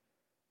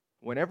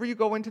 Whenever you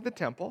go into the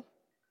temple,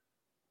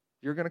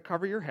 you're going to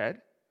cover your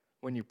head.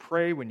 When you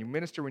pray, when you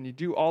minister, when you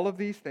do all of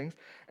these things.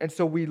 And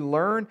so we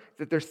learn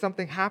that there's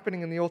something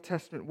happening in the Old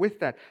Testament with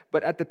that.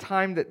 But at the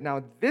time that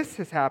now this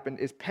has happened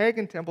is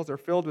pagan temples are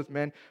filled with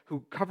men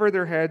who cover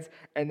their heads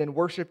and then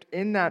worshiped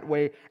in that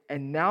way.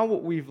 And now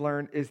what we've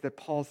learned is that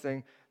Paul's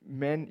saying,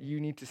 men, you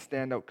need to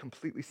stand out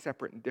completely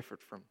separate and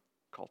different from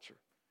culture.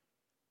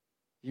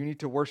 You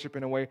need to worship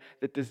in a way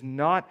that does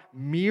not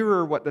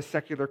mirror what the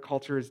secular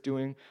culture is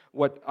doing,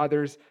 what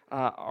others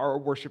are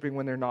worshiping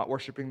when they're not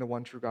worshiping the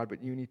one true God,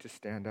 but you need to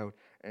stand out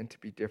and to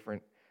be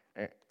different.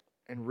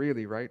 And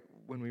really, right,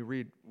 when we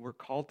read, we're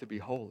called to be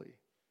holy.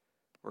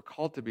 We're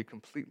called to be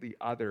completely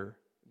other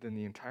than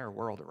the entire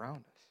world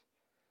around us.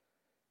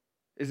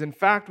 Is in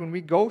fact, when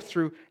we go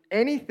through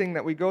anything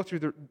that we go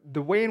through,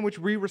 the way in which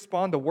we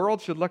respond, the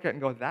world should look at and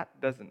go, that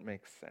doesn't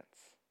make sense.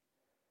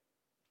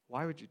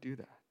 Why would you do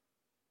that?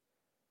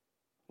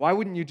 Why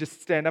wouldn't you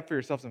just stand up for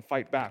yourselves and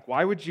fight back?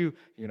 Why would you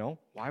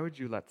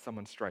let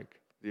someone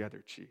strike the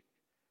other cheek?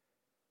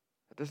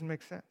 That doesn't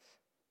make sense.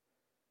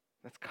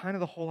 That's kind of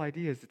the whole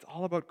idea, is it's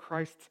all about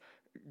Christ's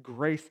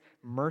grace,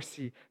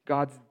 mercy,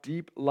 God's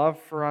deep love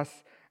for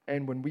us.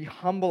 And when we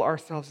humble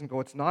ourselves and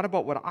go, it's not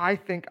about what I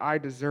think I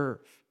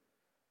deserve,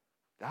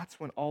 that's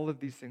when all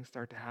of these things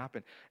start to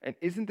happen. And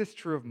isn't this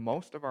true of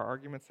most of our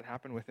arguments that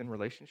happen within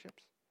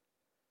relationships?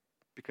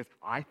 Because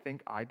I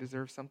think I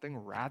deserve something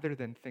rather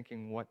than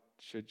thinking what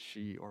should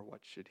she or what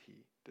should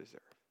he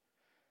deserve.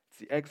 It's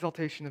the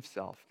exaltation of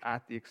self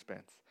at the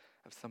expense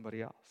of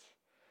somebody else.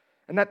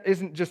 And that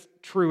isn't just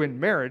true in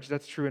marriage,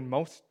 that's true in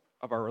most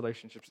of our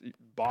relationships.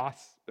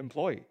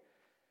 Boss-employee.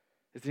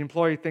 Is the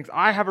employee thinks,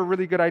 I have a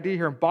really good idea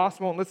here and boss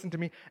won't listen to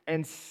me.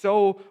 And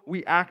so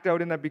we act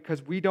out in that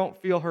because we don't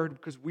feel heard,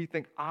 because we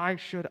think I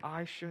should.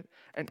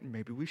 And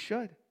maybe we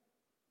should.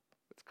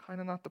 That's kind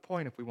of not the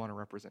point if we want to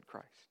represent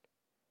Christ.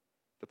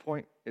 The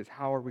point is,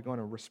 how are we going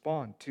to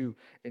respond to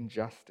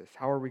injustice?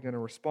 How are we going to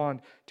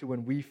respond to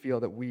when we feel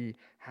that we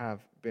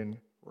have been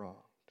wronged?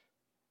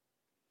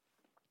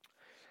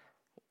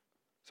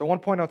 So I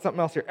want to point out something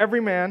else here.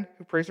 Every man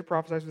who prays or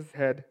prophesies with his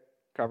head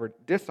covered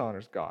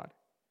dishonors God.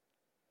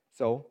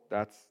 So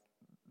that's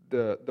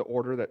the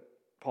order that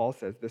Paul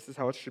says. This is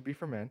how it should be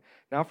for men.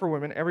 Now for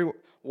women, every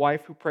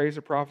wife who prays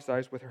or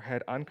prophesies with her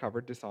head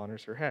uncovered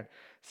dishonors her head.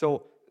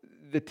 So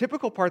the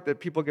typical part that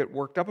people get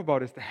worked up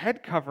about is the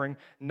head covering,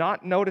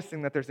 not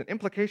noticing that there's an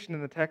implication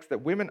in the text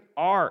that women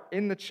are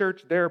in the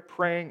church there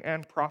praying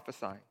and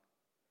prophesying.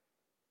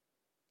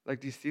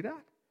 Like, do you see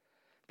that?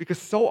 Because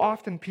so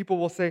often people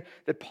will say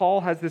that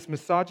Paul has this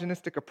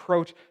misogynistic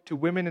approach to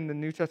women in the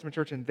New Testament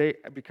church, and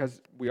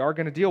because we are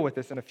going to deal with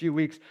this in a few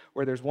weeks,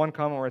 where there's one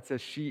comment where it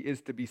says she is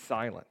to be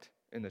silent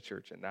in the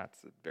church, and that's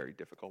a very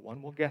difficult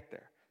one. We'll get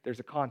there. There's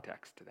a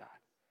context to that.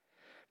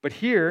 But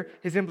here,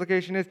 his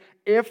implication is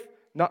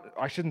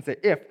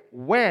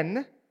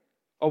when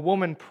a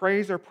woman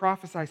prays or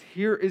prophesies,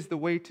 here is the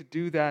way to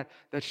do that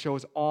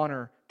shows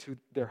honor to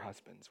their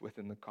husbands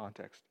within the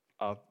context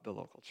of the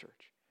local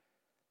church.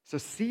 So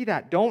see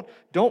that.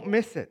 Don't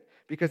miss it,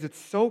 because it's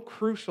so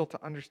crucial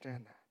to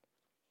understand that.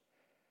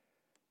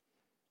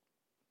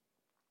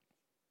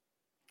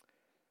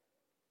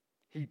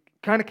 He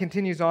kind of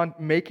continues on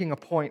making a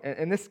point,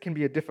 and this can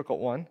be a difficult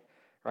one,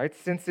 right?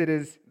 Since it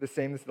is the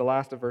same, this is the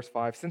last of verse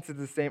 5, since it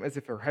is the same as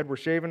if her head were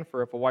shaven,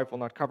 for if a wife will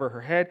not cover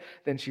her head,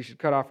 then she should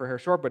cut off her hair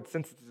short. But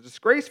since it's a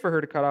disgrace for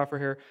her to cut off her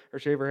hair or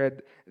shave her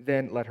head,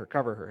 then let her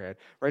cover her head,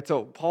 right?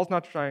 So Paul's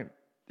not trying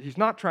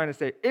to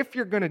say, if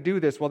you're going to do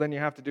this, well, then you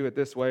have to do it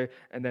this way,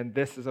 and then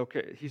this is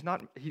okay.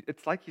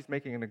 It's like he's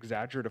making an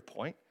exaggerative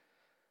point,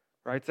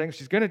 right? Saying if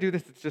she's going to do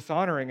this, it's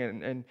dishonoring,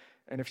 and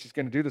if she's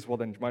going to do this, well,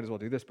 then you might as well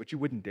do this. But you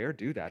wouldn't dare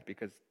do that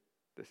because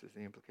this is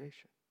the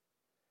implication.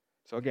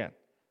 So again,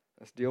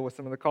 let's deal with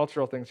some of the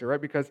cultural things here,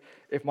 right? Because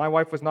if my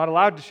wife was not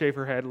allowed to shave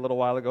her head a little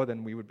while ago,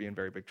 then we would be in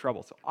very big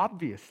trouble. So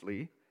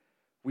obviously,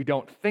 we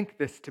don't think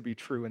this to be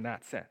true in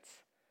that sense.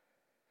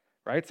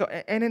 Right? So,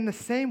 and in the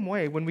same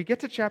way, when we get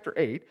to chapter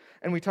 8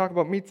 and we talk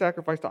about meat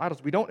sacrifice to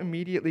idols, we don't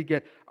immediately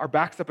get our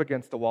backs up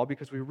against the wall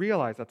because we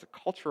realize that's a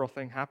cultural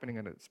thing happening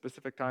at a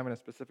specific time in a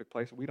specific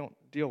place. We don't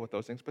deal with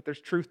those things, but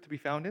there's truth to be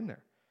found in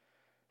there.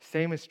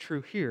 Same is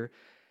true here.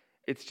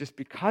 It's just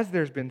because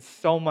there's been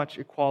so much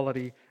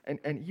equality, and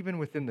even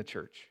within the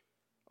church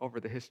over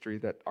the history,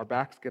 that our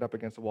backs get up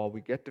against the wall, we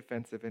get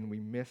defensive, and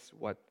we miss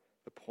what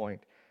the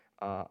point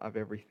of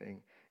everything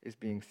is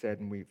being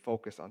said, and we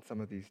focus on some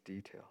of these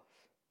details.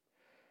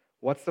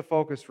 What's the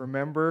focus?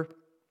 Remember,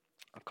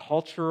 a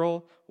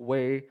cultural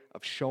way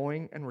of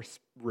showing and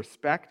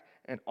respect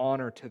and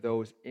honor to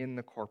those in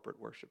the corporate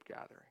worship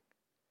gathering.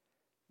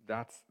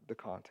 That's the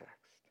context.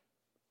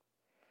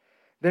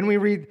 Then we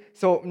read,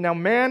 so now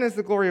man is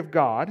the glory of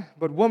God,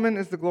 but woman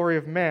is the glory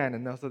of man.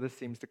 And so this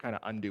seems to kind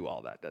of undo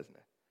all that, doesn't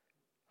it?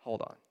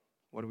 Hold on.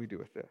 What do we do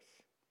with this?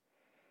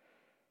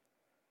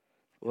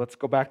 Let's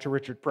go back to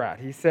Richard Pratt.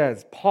 He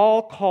says,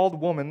 Paul called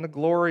woman the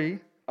glory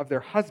of their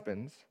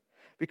husbands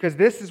because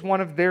this is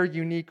one of their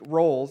unique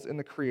roles in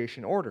the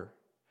creation order.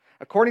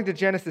 According to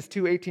Genesis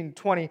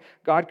 2:18-20,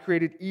 God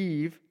created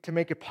Eve to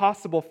make it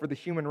possible for the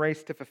human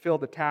race to fulfill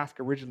the task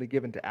originally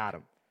given to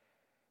Adam.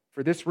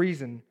 For this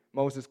reason,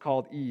 Moses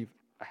called Eve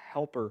a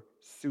helper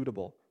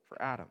suitable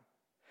for Adam.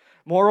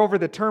 Moreover,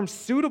 the term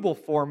suitable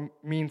for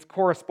means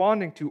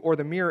corresponding to or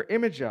the mirror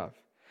image of.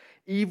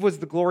 Eve was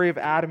the glory of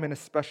Adam in a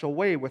special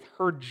way. With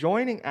her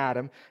joining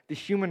Adam, the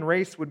human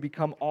race would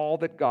become all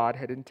that God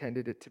had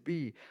intended it to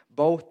be.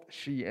 Both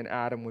she and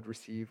Adam would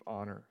receive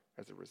honor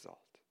as a result.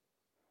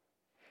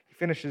 He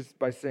finishes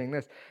by saying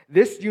this.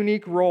 This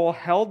unique role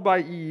held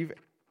by Eve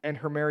and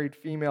her married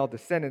female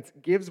descendants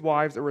gives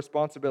wives a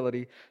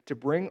responsibility to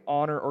bring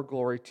honor or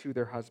glory to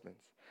their husbands.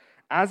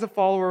 As a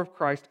follower of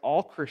Christ,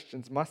 all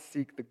Christians must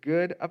seek the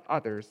good of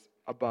others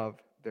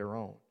above their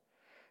own.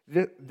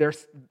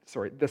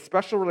 The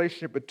special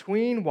relationship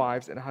between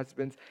wives and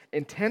husbands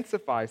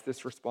intensifies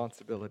this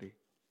responsibility.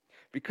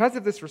 Because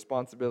of this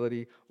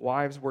responsibility,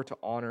 wives are to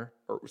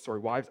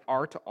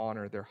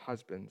honor their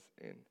husbands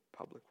in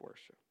public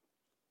worship.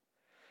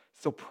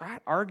 So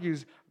Pratt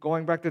argues,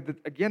 going back to,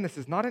 again, this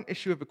is not an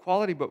issue of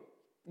equality, but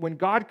when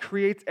God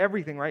creates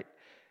everything, right?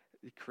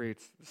 He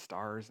creates the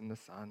stars and the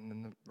sun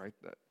and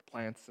the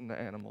plants and the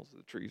animals,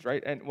 the trees,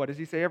 right? And what does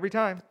he say every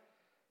time?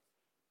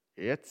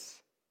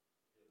 It's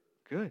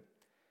good.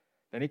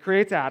 Then he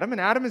creates Adam,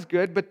 and Adam is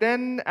good, but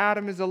then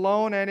Adam is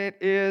alone, and it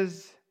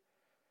is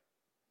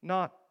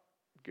not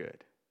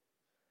good.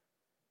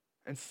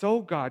 And so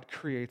God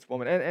creates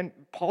woman. And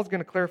Paul's going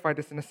to clarify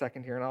this in a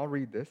second here, and I'll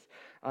read this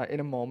in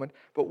a moment.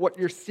 But what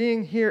you're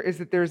seeing here is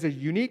that there's a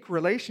unique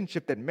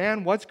relationship that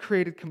man was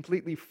created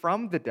completely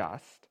from the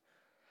dust,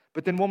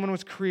 but then woman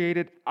was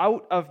created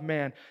out of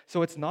man.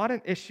 So it's not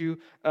an issue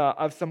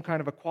of some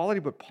kind of equality,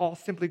 but Paul's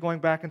simply going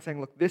back and saying,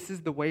 look, this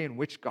is the way in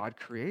which God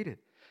created.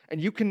 And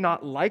you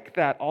cannot like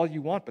that all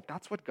you want, but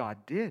that's what God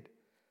did.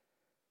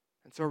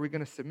 And so are we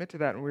going to submit to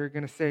that? And we're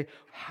going to say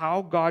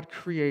how God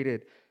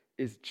created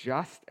is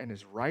just and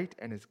is right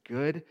and is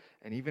good.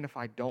 And even if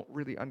I don't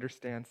really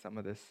understand some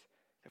of this,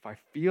 if I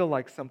feel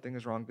like something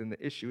is wrong, then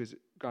the issue has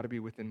got to be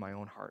within my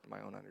own heart and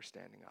my own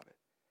understanding of it.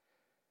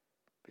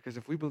 Because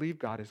if we believe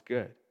God is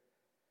good,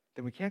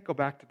 then we can't go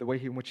back to the way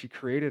in which he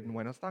created and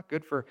when it's not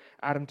good for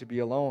Adam to be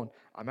alone.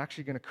 I'm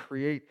actually going to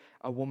create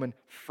a woman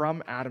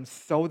from Adam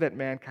so that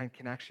mankind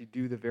can actually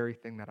do the very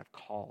thing that I've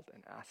called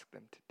and asked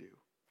them to do.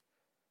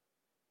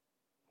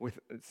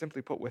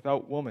 Simply put,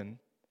 without woman,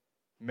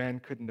 man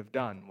couldn't have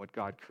done what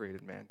God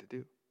created man to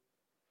do.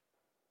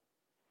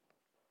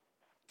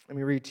 Let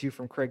me read to you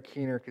from Craig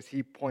Keener because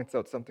he points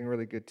out something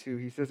really good too.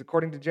 He says,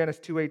 according to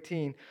Genesis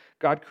 2:18,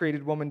 God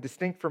created woman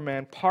distinct from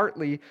man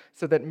partly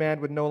so that man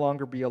would no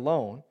longer be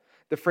alone.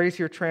 The phrase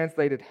here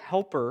translated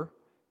helper,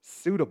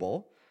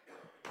 suitable,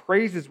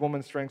 praises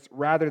woman's strengths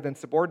rather than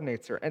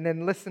subordinates her. And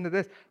then listen to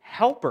this.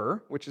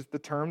 Helper, which is the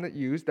term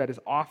that is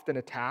often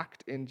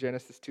attacked in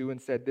Genesis 2 and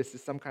said this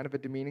is some kind of a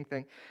demeaning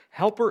thing.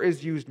 Helper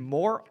is used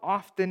more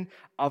often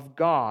of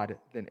God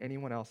than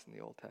anyone else in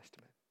the Old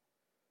Testament.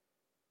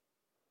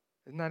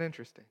 Isn't that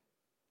interesting?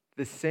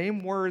 The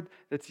same word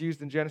that's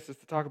used in Genesis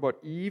to talk about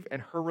Eve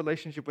and her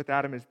relationship with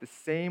Adam is the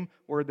same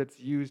word that's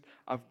used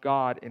of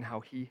God in how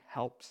he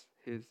helps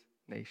his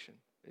nation,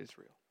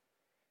 Israel.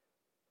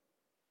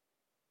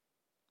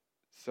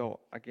 So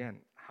again,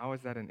 how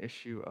is that an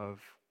issue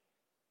of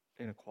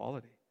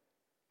inequality?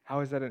 How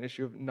is that an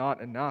issue of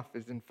not enough?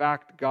 Is in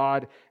fact,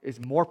 God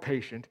is more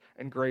patient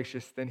and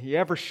gracious than he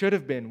ever should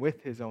have been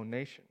with his own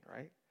nation,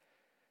 right?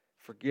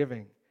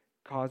 Forgiving,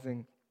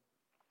 causing,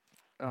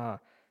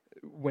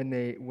 when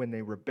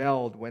they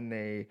rebelled, when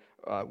they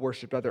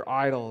worshipped other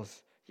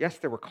idols. Yes,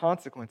 there were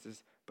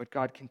consequences, but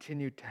God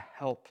continued to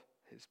help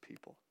his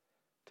people,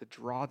 to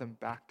draw them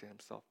back to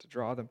himself, to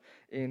draw them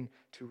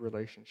into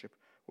relationship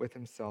with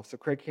himself. So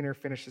Craig Keener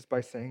finishes by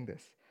saying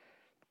this.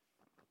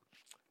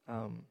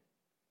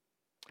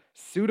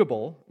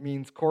 Suitable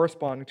means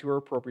corresponding to or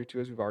appropriate to,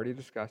 as we've already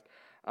discussed,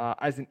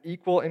 as an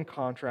equal in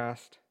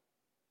contrast.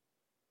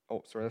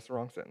 Oh, sorry, that's the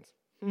wrong sentence.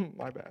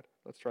 My bad.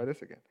 Let's try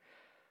this again.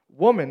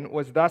 Woman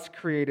was thus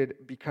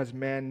created because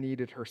man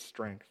needed her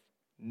strength,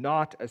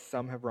 not, as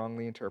some have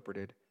wrongly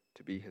interpreted,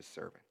 to be his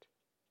servant.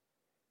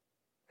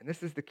 And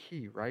this is the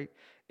key, right?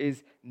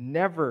 Is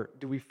never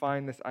do we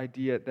find this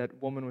idea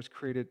that woman was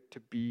created to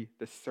be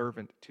the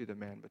servant to the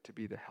man, but to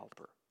be the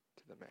helper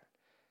to the man.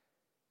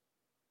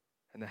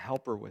 And the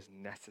helper was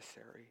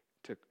necessary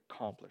to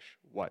accomplish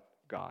what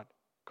God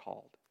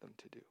called them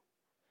to do.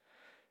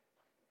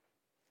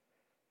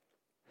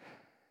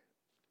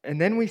 And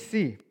then we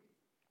see,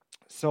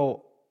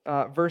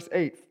 verse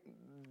 8,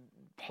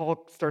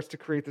 Paul starts to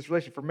create this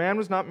relation. For man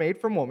was not made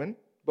from woman,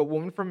 but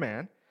woman from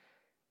man.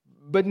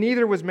 But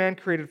neither was man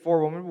created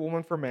for woman, but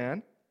woman for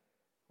man.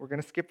 We're going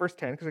to skip verse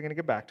 10 because I'm going to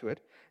get back to it.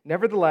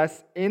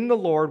 Nevertheless, in the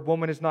Lord,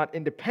 woman is not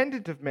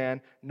independent of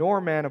man, nor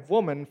man of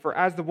woman, for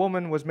as the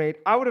woman was made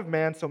out of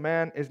man, so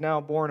man is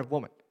now born of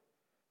woman.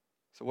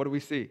 So what do we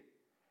see?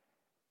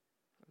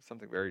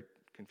 Something very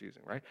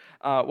confusing, right?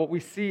 What we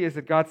see is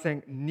that God's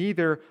saying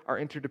neither are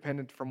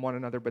interdependent from one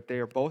another, but they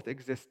are both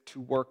exist to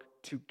work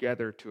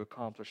together to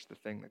accomplish the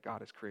thing that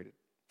God has created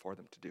for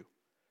them to do.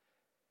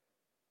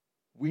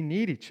 We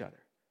need each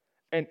other.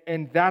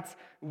 And that's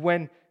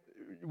when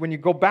you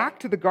go back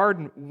to the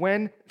garden,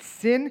 when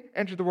sin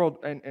entered the world,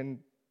 and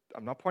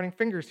I'm not pointing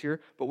fingers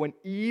here, but when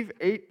Eve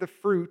ate the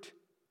fruit,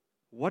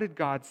 what did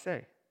God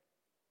say?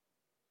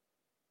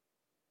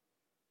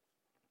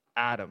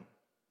 Adam,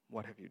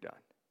 what have you done?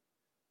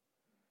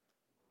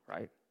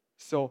 Right?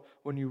 So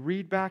when you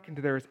read back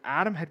into there,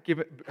 Adam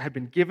had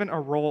been given a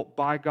role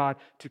by God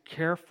to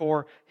care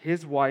for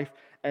his wife,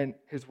 and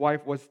his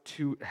wife was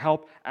to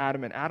help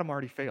Adam, and Adam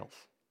already fails.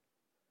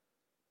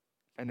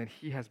 And then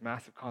he has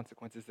massive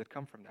consequences that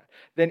come from that.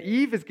 Then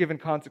Eve is given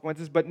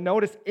consequences, but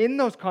notice in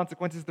those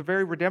consequences, the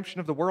very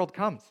redemption of the world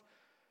comes.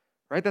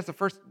 Right? That's the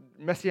first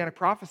messianic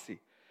prophecy,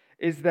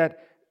 is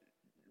that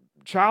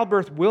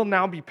childbirth will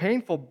now be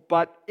painful,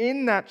 but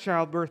in that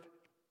childbirth,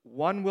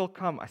 one will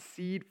come, a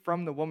seed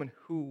from the woman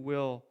who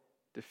will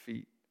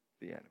defeat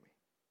the enemy.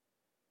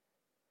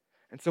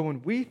 And so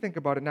when we think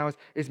about it now,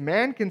 is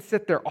man can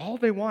sit there all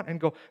they want and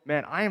go,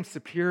 man, I am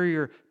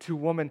superior to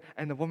woman.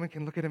 And the woman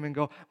can look at him and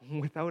go,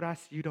 without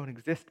us, you don't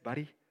exist,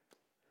 buddy.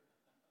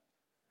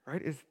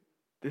 Right?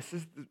 This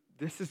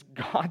is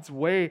God's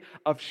way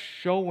of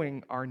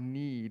showing our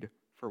need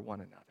for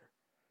one another.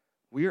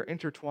 We are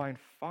intertwined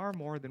far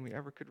more than we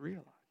ever could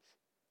realize.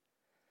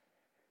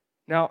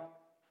 Now,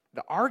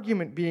 the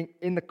argument being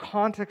in the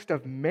context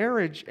of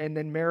marriage and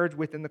then marriage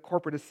within the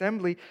corporate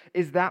assembly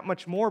is that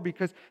much more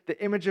because the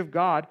image of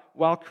God,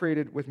 while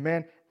created with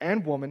man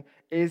and woman,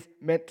 is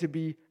meant to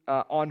be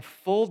on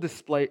full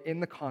display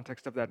in the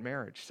context of that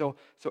marriage. So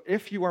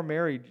if you are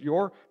married,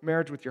 your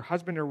marriage with your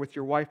husband or with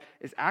your wife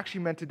is actually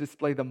meant to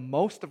display the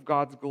most of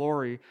God's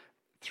glory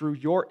through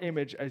your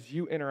image as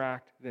you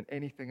interact than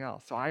anything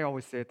else. So I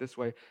always say it this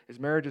way,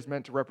 is marriage is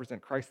meant to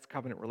represent Christ's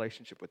covenant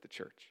relationship with the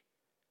church.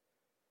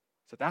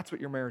 So that's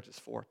what your marriage is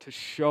for, to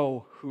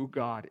show who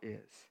God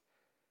is,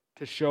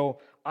 to show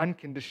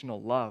unconditional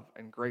love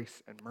and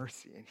grace and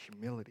mercy and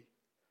humility.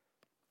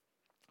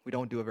 We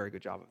don't do a very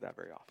good job of that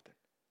very often.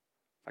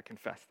 I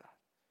confess that,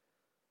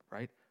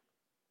 right?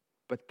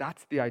 But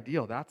that's the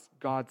ideal. That's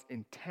God's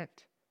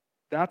intent.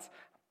 That's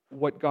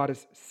what God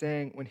is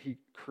saying when he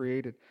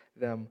created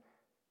them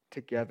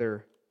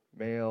together,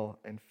 male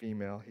and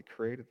female. He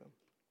created them.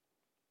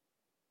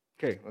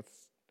 Okay, let's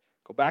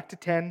go back to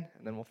 10,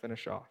 and then we'll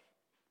finish off.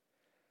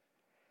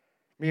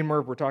 Me and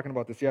Merv were talking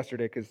about this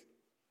yesterday because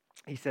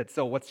he said,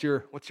 so what's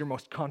your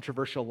most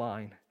controversial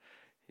line?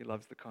 He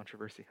loves the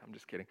controversy. I'm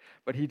just kidding.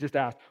 But he just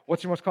asked,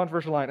 what's your most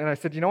controversial line? And I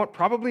said, you know what?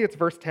 Probably it's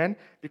verse 10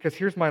 because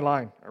here's my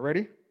line. Are you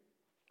ready?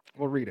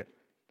 We'll read it.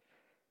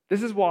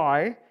 This is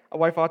why a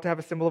wife ought to have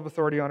a symbol of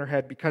authority on her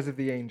head because of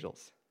the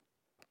angels.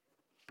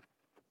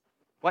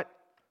 What?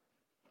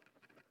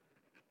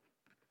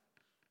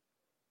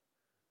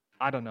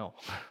 I don't know.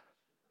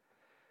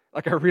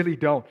 Like, I really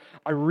don't.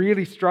 I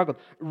really struggled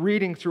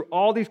reading through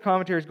all these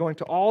commentaries, going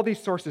to all these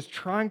sources,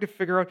 trying to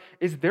figure out,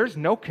 there's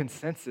no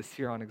consensus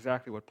here on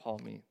exactly what Paul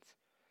means.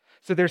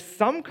 So there's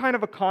some kind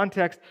of a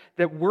context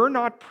that we're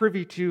not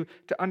privy to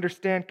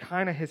understand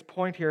kind of his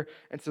point here.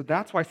 And so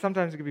that's why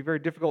sometimes it can be very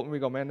difficult when we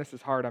go, man, this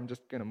is hard. I'm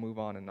just going to move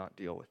on and not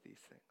deal with these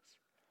things.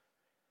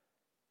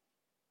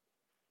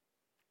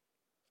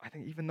 I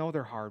think even though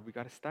they're hard, we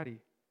got to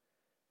study.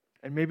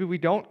 And maybe we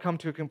don't come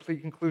to a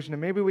complete conclusion,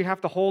 and maybe we have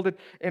to hold it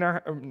in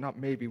our, not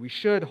maybe, we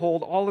should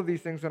hold all of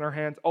these things in our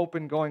hands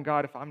open, going,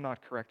 God, if I'm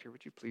not correct here,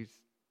 would you please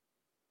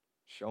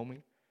show me?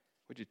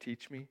 Would you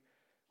teach me?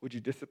 Would you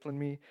discipline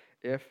me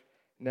if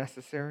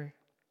necessary?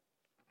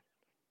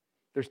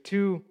 There's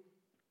two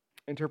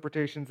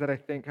interpretations that I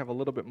think have a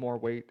little bit more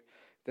weight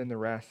than the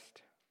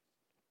rest.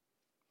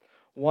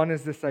 One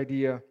is this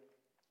idea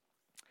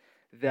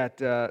that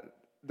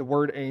the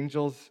word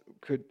angels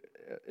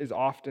is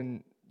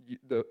often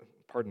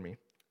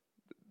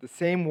the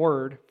same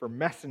word for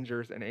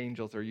messengers and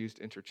angels are used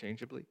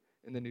interchangeably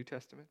in the New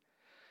Testament.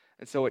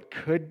 And so it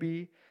could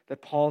be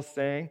that Paul's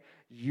saying,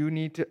 you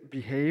need to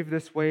behave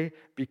this way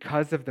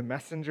because of the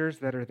messengers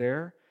that are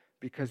there,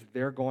 because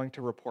they're going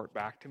to report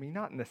back to me,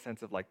 not in the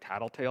sense of like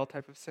tattletale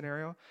type of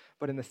scenario,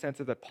 but in the sense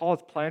of that Paul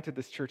has planted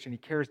this church and he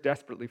cares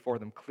desperately for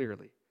them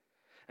clearly.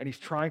 And he's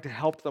trying to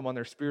help them on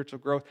their spiritual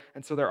growth.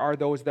 And so there are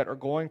those that are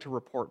going to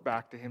report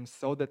back to him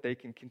so that they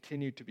can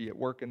continue to be at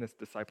work in this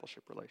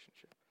discipleship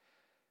relationship.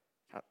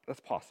 That's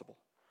possible.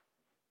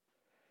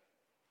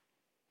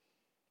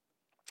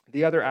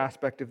 The other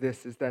aspect of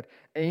this is that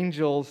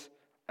angels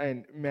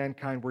and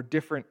mankind were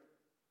different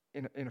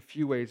in a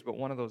few ways, but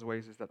one of those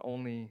ways is that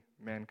only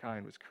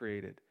mankind was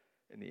created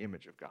in the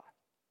image of God.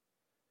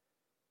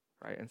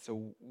 Right? And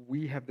so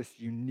we have this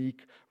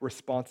unique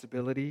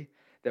responsibility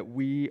that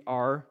we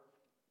are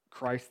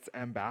Christ's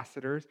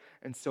ambassadors.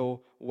 And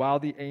so while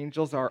the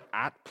angels are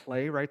at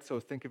play, right? So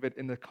think of it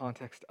in the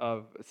context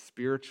of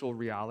spiritual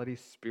reality,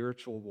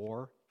 spiritual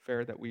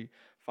warfare that we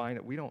find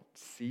that we don't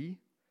see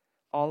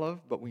all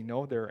of, but we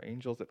know there are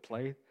angels at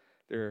play.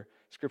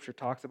 Scripture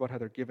talks about how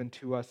they're given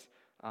to us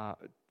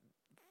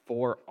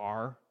for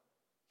our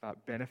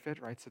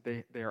benefit, right? So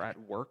they are at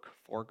work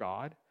for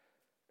God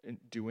in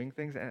doing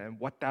things, and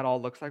what that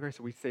all looks like, right?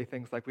 So we say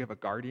things like we have a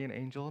guardian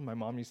angel. My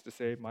mom used to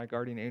say my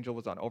guardian angel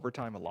was on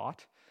overtime a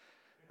lot,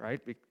 right?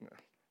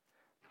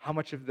 How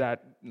much of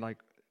that, like,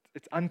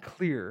 it's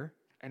unclear,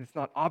 and it's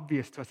not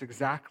obvious to us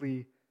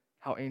exactly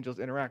how angels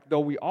interact. Though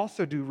we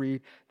also do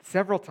read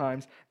several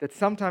times that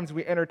sometimes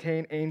we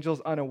entertain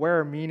angels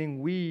unaware,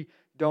 meaning we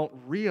don't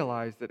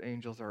realize that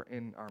angels are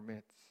in our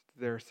midst.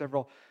 There are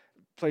several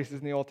places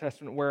in the Old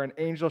Testament where an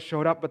angel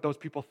showed up, but those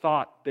people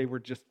thought they were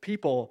just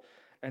people,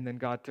 and then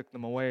God took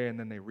them away, and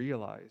then they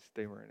realized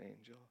they were an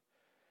angel.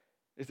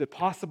 Is it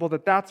possible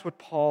that that's what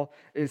Paul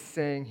is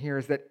saying here,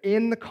 is that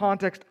in the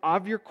context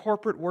of your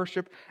corporate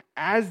worship,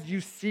 as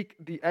you seek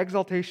the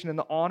exaltation and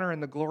the honor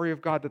and the glory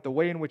of God, that the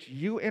way in which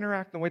you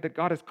interact, the way that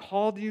God has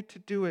called you to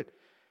do it,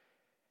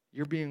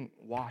 you're being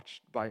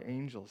watched by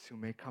angels who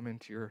may come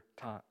into your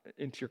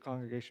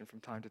congregation from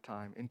time to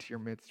time, into your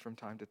midst from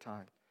time to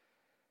time.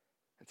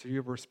 And so you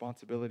have a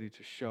responsibility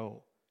to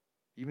show,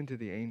 even to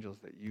the angels,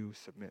 that you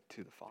submit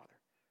to the Father.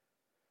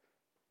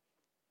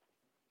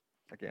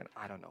 Again,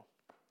 I don't know.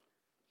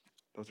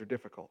 Those are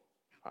difficult.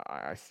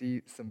 I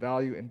see some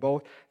value in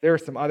both. There are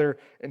some other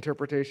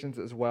interpretations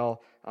as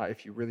well.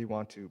 If you really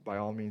want to, by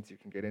all means, you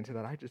can get into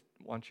that. I just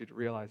want you to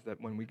realize that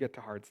when we get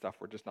to hard stuff,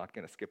 we're just not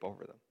going to skip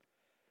over them.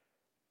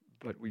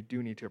 But we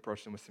do need to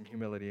approach them with some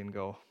humility and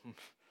go,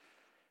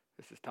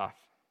 this is tough.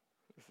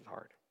 This is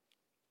hard.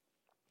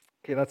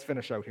 Okay, let's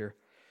finish out here.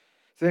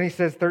 So then he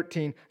says,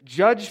 13,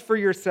 judge for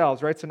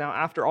yourselves, right? So now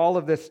after all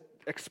of this,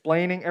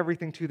 explaining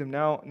everything to them,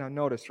 now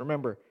notice,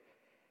 remember,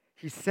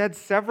 he said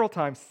several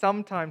times,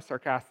 sometimes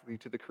sarcastically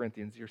to the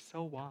Corinthians, you're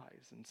so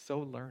wise and so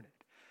learned,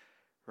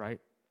 right?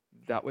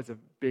 That was a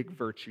big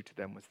virtue to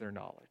them, was their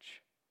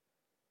knowledge.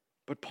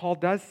 But Paul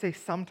does say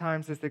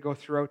sometimes as they go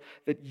throughout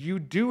that you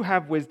do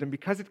have wisdom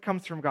because it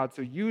comes from God,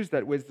 so use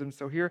that wisdom.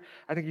 So here,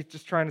 I think he's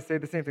just trying to say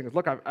the same thing.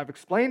 Look, I've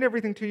explained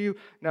everything to you.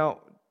 Now,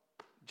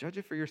 judge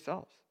it for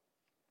yourselves.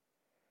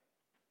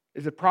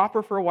 Is it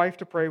proper for a wife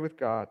to pray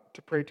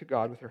to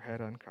God with her head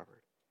uncovered?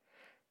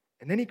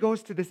 And then he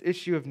goes to this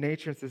issue of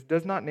nature and says,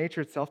 does not nature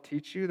itself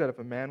teach you that if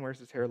a man wears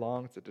his hair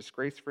long, it's a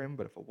disgrace for him,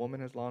 but if a woman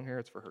has long hair,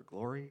 it's for her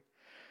glory?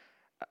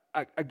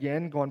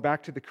 Again, going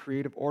back to the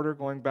creative order,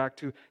 going back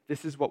to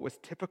this is what was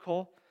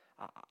typical.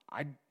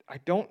 I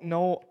don't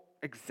know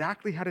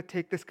exactly how to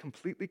take this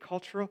completely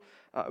cultural,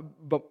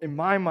 but in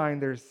my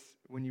mind,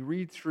 when you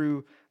read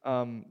through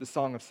the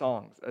Song of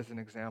Songs as an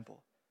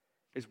example,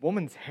 is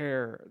woman's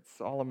hair,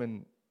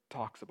 Solomon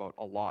talks about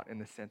a lot in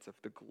the sense of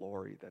the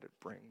glory that it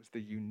brings,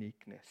 the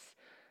uniqueness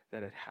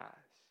that it has.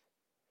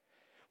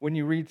 When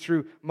you read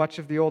through much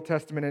of the Old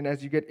Testament and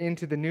as you get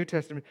into the New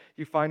Testament,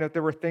 you find out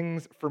there were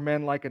things for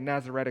men like a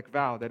Nazaritic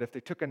vow, that if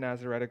they took a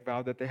Nazaritic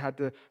vow, that they had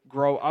to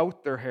grow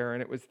out their hair,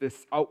 and it was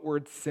this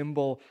outward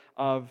symbol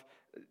of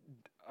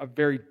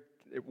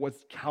it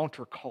was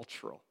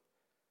countercultural,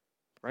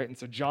 right? And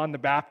so John the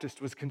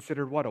Baptist was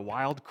considered what? A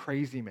wild,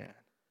 crazy man,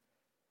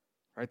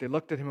 right? They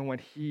looked at him and went,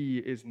 he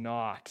is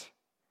not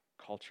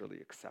culturally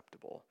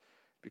acceptable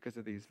because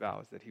of these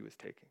vows that he was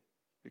taking,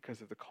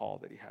 because of the call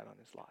that he had on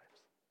his life.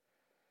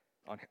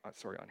 On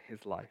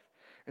his life.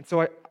 And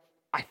so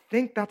I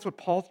think that's what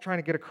Paul's trying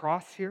to get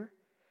across here.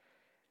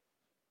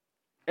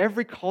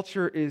 Every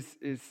culture is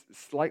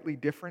slightly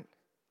different.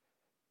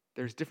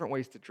 There's different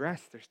ways to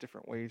dress. There's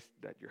different ways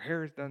that your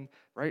hair is done,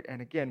 right?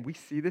 And again, we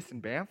see this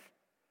in Banff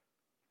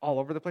all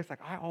over the place.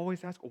 Like, I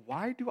always ask,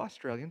 why do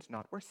Australians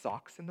not wear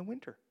socks in the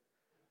winter?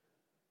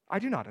 I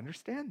do not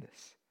understand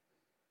this.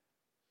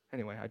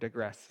 Anyway, I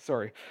digress.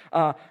 Sorry.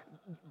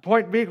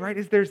 Point being, right,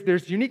 is there's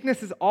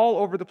uniquenesses all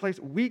over the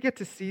place. We get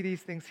to see these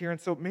things here, and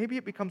so maybe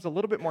it becomes a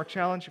little bit more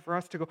challenging for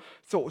us to go,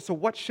 so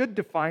what should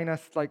define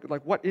us? Like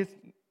what is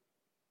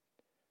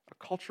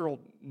a cultural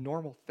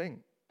normal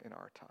thing in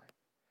our time?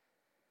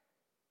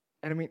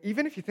 And I mean,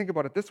 even if you think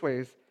about it this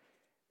way,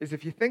 is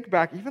if you think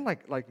back, even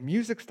like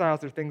music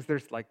styles or things,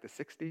 there's like the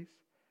 60s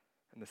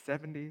and the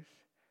 70s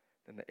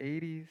and the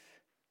 80s,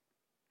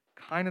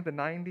 kind of the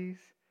 90s.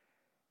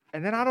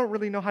 And then I don't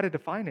really know how to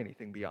define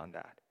anything beyond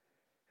that.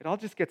 It all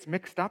just gets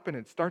mixed up and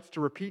it starts to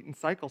repeat and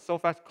cycle so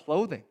fast.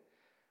 Clothing,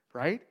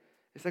 right?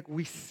 It's like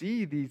we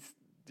see these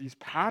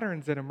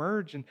patterns that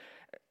emerge. And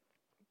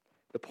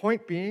the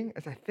point being,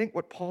 is I think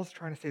what Paul's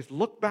trying to say is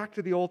look back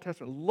to the Old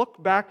Testament,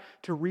 look back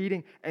to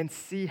reading and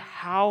see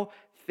how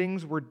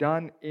things were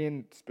done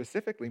in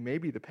specifically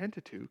maybe the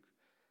Pentateuch.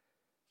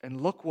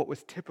 And look what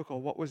was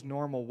typical, what was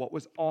normal, what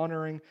was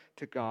honoring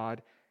to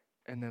God.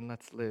 And then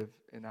let's live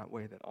in that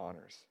way that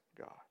honors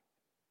God.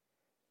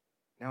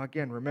 Now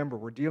again, remember,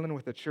 we're dealing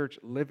with a church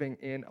living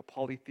in a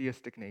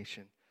polytheistic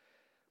nation,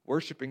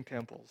 worshiping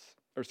temples,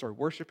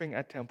 worshiping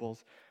at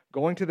temples,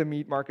 going to the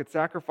meat market,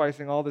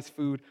 sacrificing all this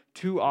food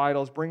to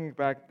idols, bringing it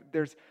back.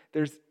 There's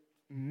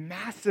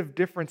massive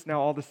difference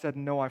now all of a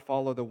sudden. No, I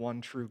follow the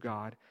one true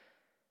God.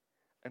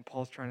 And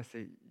Paul's trying to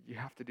say, you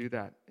have to do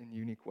that in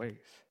unique ways.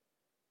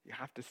 You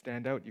have to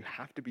stand out. You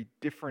have to be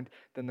different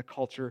than the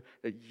culture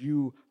that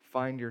you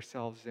find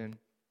yourselves in.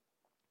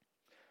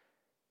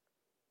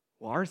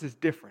 Well, ours is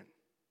different,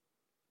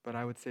 but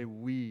I would say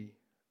we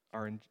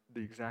are in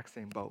the exact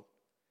same boat.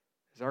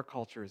 Because our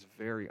culture is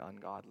very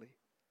ungodly.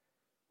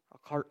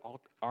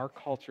 Our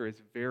culture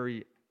is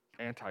very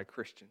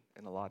anti-Christian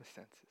in a lot of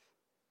senses.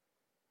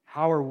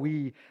 How are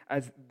we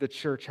as the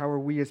church, how are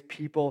we as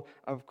people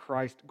of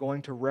Christ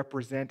going to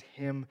represent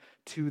him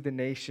to the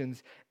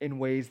nations in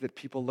ways that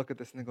people look at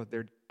this and they go,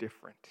 they're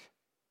different?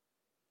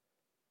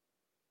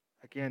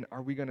 Again,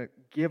 are we going to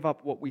give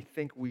up what we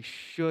think we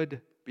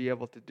should be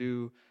able to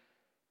do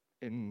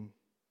in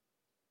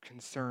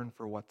concern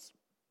for what's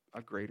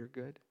a greater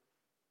good,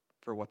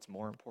 for what's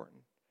more important,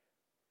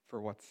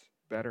 for what's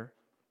better?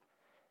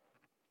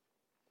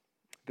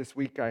 This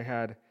week I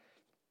had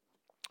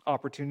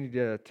opportunity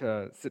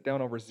to sit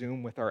down over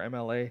Zoom with our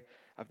MLA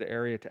of the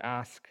area to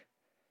ask,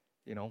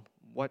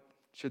 what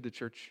should the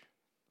church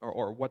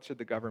or what should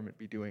the government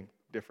be doing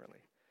differently?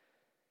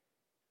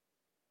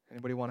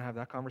 Anybody want to have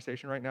that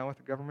conversation right now with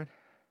the government?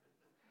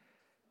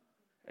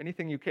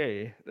 Anything you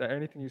say,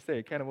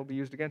 Canada will be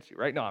used against you,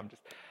 right? No,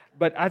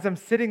 but as I'm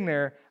sitting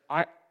there,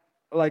 I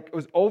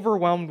was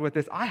overwhelmed with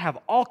this. I have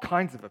all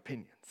kinds of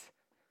opinions.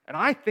 And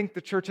I think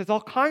the church has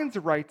all kinds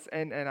of rights,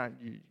 and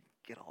you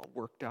get all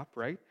worked up,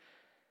 right?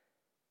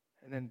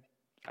 And then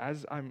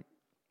as I'm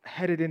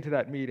headed into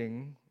that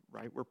meeting,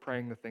 right, we're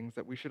praying the things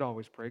that we should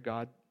always pray.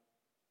 God,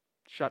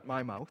 shut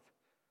my mouth,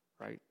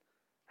 right?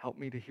 Help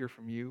me to hear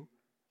from you.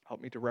 Help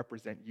me to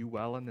represent you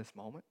well in this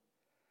moment.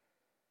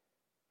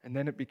 And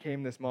then it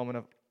became this moment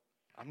of,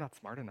 I'm not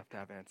smart enough to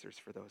have answers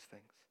for those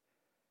things.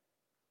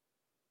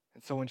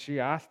 And so when she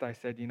asked, I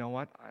said, you know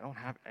what? I don't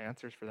have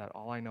answers for that.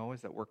 All I know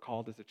is that we're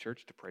called as a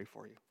church to pray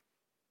for you.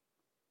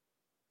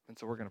 And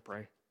so we're going to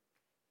pray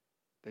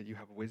that you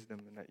have wisdom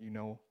and that you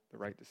know the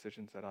right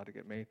decisions that ought to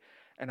get made.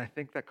 And I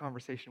think that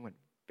conversation went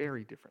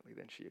very differently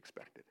than she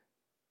expected.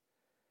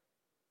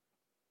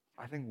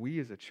 I think we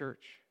as a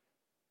church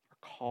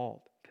are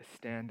called to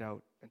stand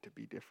out and to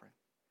be different.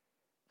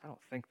 I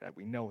don't think that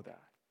we know that.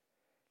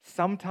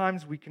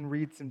 Sometimes we can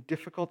read some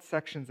difficult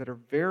sections that are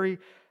very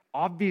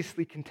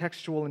obviously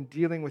contextual and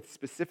dealing with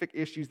specific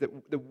issues that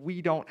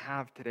we don't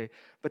have today.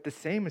 But the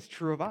same is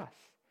true of us.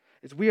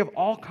 Is we have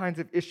all kinds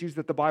of issues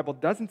that the Bible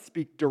doesn't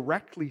speak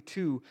directly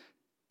to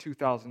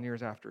 2,000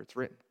 years after it's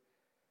written.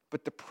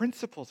 But the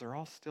principles are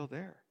all still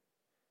there.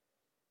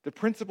 The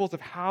principles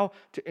of how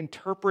to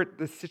interpret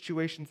the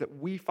situations that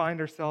we find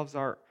ourselves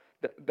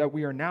that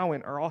we are now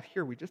in are all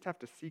here. We just have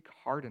to seek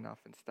hard enough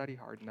and study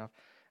hard enough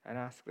and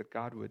ask that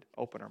God would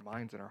open our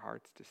minds and our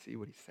hearts to see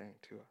what he's saying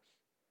to us.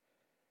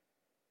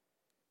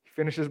 He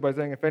finishes by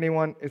saying, if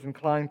anyone is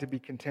inclined to be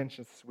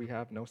contentious, we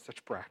have no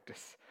such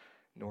practice,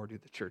 nor do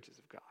the churches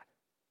of God.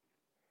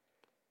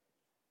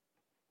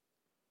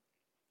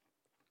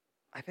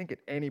 I think at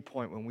any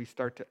point when we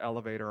start to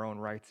elevate our own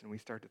rights and we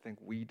start to think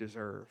we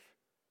deserve,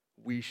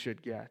 we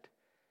should get,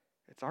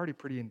 it's already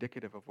pretty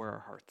indicative of where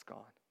our heart's gone.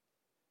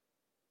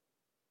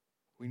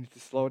 We need to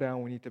slow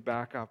down. We need to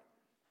back up.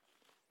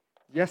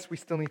 Yes, we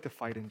still need to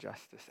fight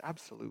injustice.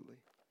 Absolutely.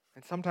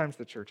 And sometimes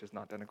the church has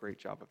not done a great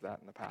job of that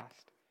in the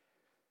past.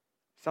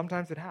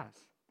 Sometimes it has,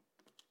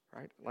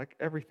 right? Like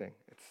everything,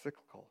 it's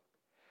cyclical.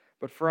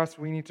 But for us,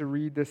 we need to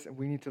read this and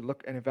we need to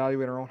look and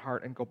evaluate our own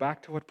heart and go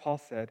back to what Paul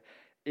said.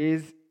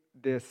 Is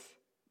this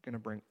going to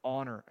bring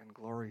honor and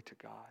glory to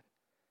God?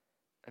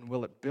 And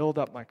will it build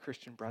up my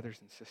Christian brothers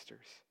and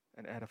sisters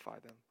and edify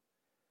them?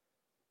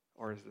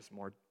 Or is this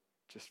more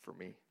just for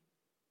me?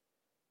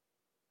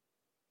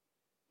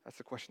 That's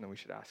the question that we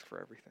should ask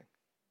for everything.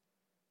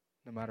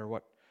 No matter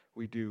what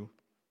we do.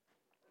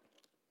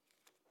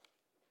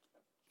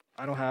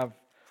 I don't have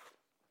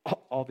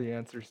all the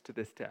answers to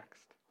this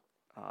text.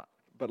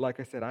 But like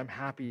I said, I'm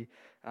happy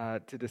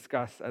to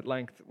discuss at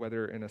length,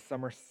 whether in a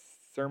summer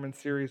sermon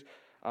series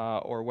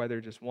or whether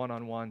just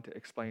one-on-one, to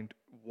explain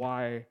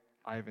why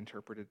I've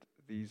interpreted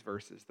these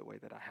verses the way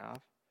that I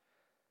have.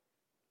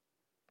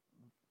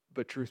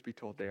 But truth be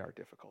told, they are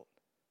difficult.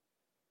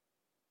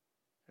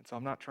 And so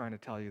I'm not trying to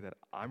tell you that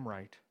I'm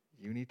right.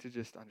 You need to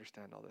just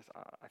understand all this.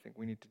 I think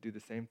we need to do the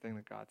same thing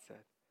that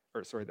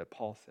that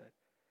Paul said.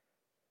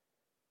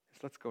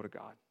 Is let's go to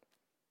God.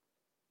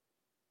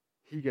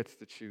 He gets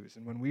to choose.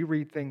 And when we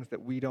read things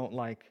that we don't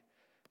like,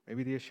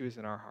 maybe the issue is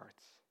in our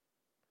hearts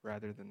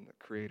rather than the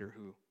Creator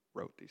who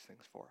wrote these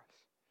things for us.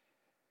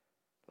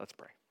 Let's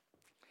pray.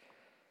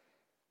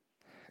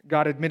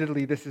 God,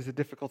 admittedly, this is a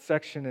difficult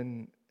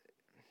section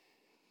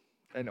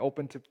and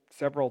open to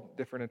several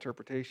different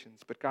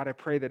interpretations. But God, I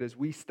pray that as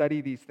we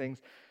study these things,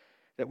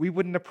 that we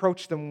wouldn't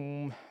approach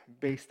them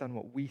based on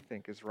what we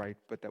think is right,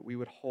 but that we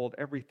would hold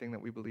everything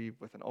that we believe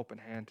with an open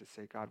hand to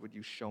say, God, would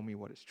you show me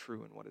what is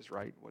true and what is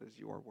right, what is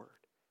your word?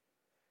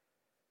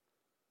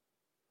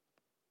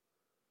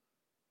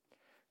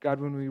 God,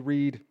 when we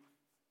read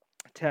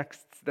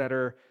texts that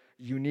are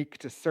unique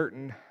to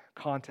certain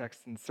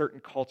contexts and certain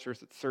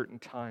cultures at certain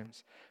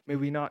times, may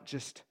we not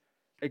just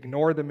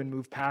ignore them and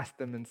move past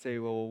them and say,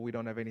 well, we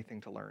don't have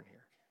anything to learn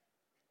here.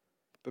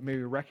 But may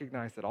we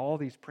recognize that all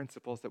these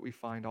principles that we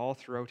find all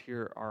throughout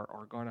here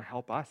are going to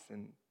help us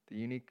in the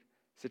unique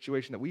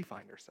situation that we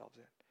find ourselves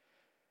in.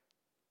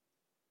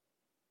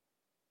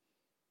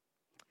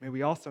 May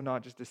we also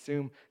not just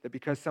assume that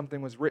because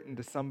something was written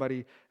to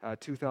somebody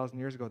 2,000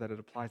 years ago that it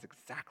applies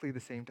exactly the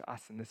same to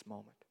us in this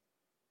moment.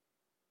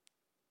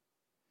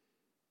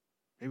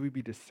 May we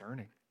be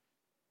discerning.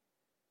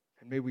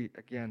 And may we,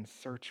 again,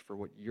 search for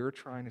what you're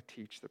trying to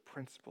teach, the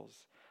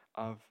principles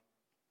of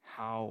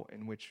how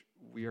in which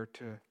we are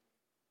to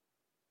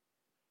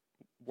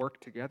work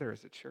together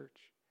as a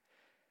church.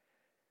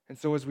 And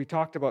so as we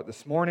talked about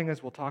this morning,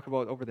 as we'll talk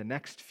about over the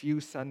next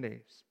few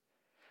Sundays,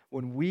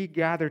 when we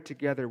gather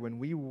together, when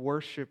we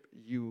worship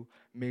you,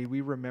 may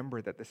we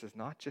remember that this is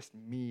not just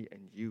me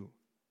and you,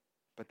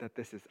 but that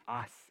this is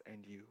us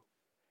and you.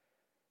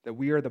 That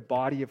we are the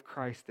body of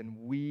Christ and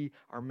we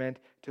are meant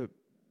to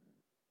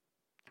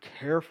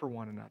care for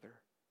one another.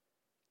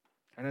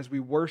 And as we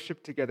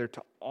worship together,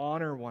 to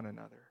honor one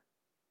another.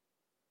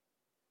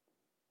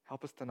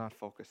 Help us to not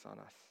focus on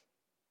us.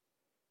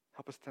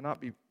 Help us to not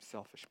be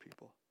selfish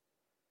people.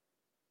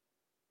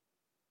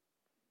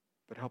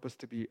 But help us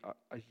to be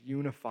a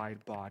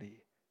unified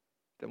body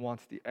that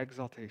wants the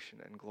exaltation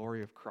and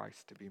glory of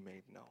Christ to be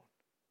made known.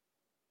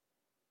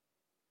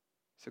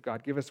 So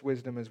God, give us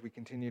wisdom as we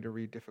continue to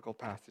read difficult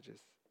passages.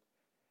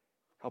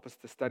 Help us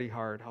to study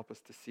hard, help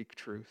us to seek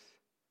truth,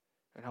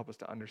 and help us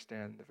to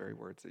understand the very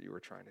words that you were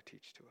trying to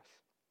teach to us.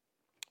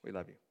 We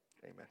love you.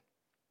 Amen.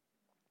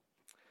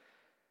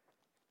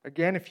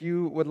 Again, if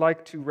you would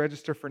like to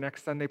register for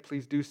next Sunday,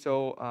 please do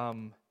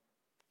so.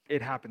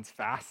 It happens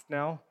fast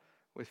now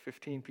with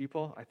 15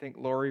 people. I think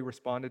Lori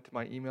responded to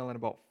my email in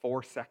about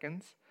 4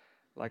 seconds.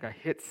 Like I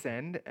hit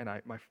send and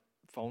my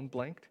phone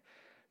blinked.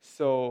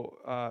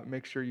 So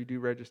make sure you do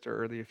register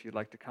early if you'd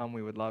like to come.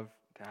 We would love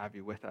to have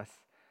you with us.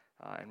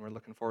 And we're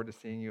looking forward to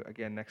seeing you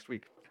again next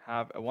week.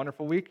 Have a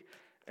wonderful week.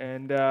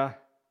 And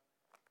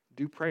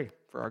do pray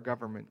for our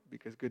government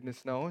because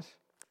goodness knows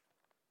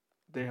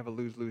they have a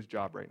lose-lose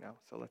job right now.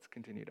 So let's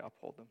continue to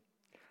uphold them.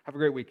 Have a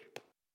great week.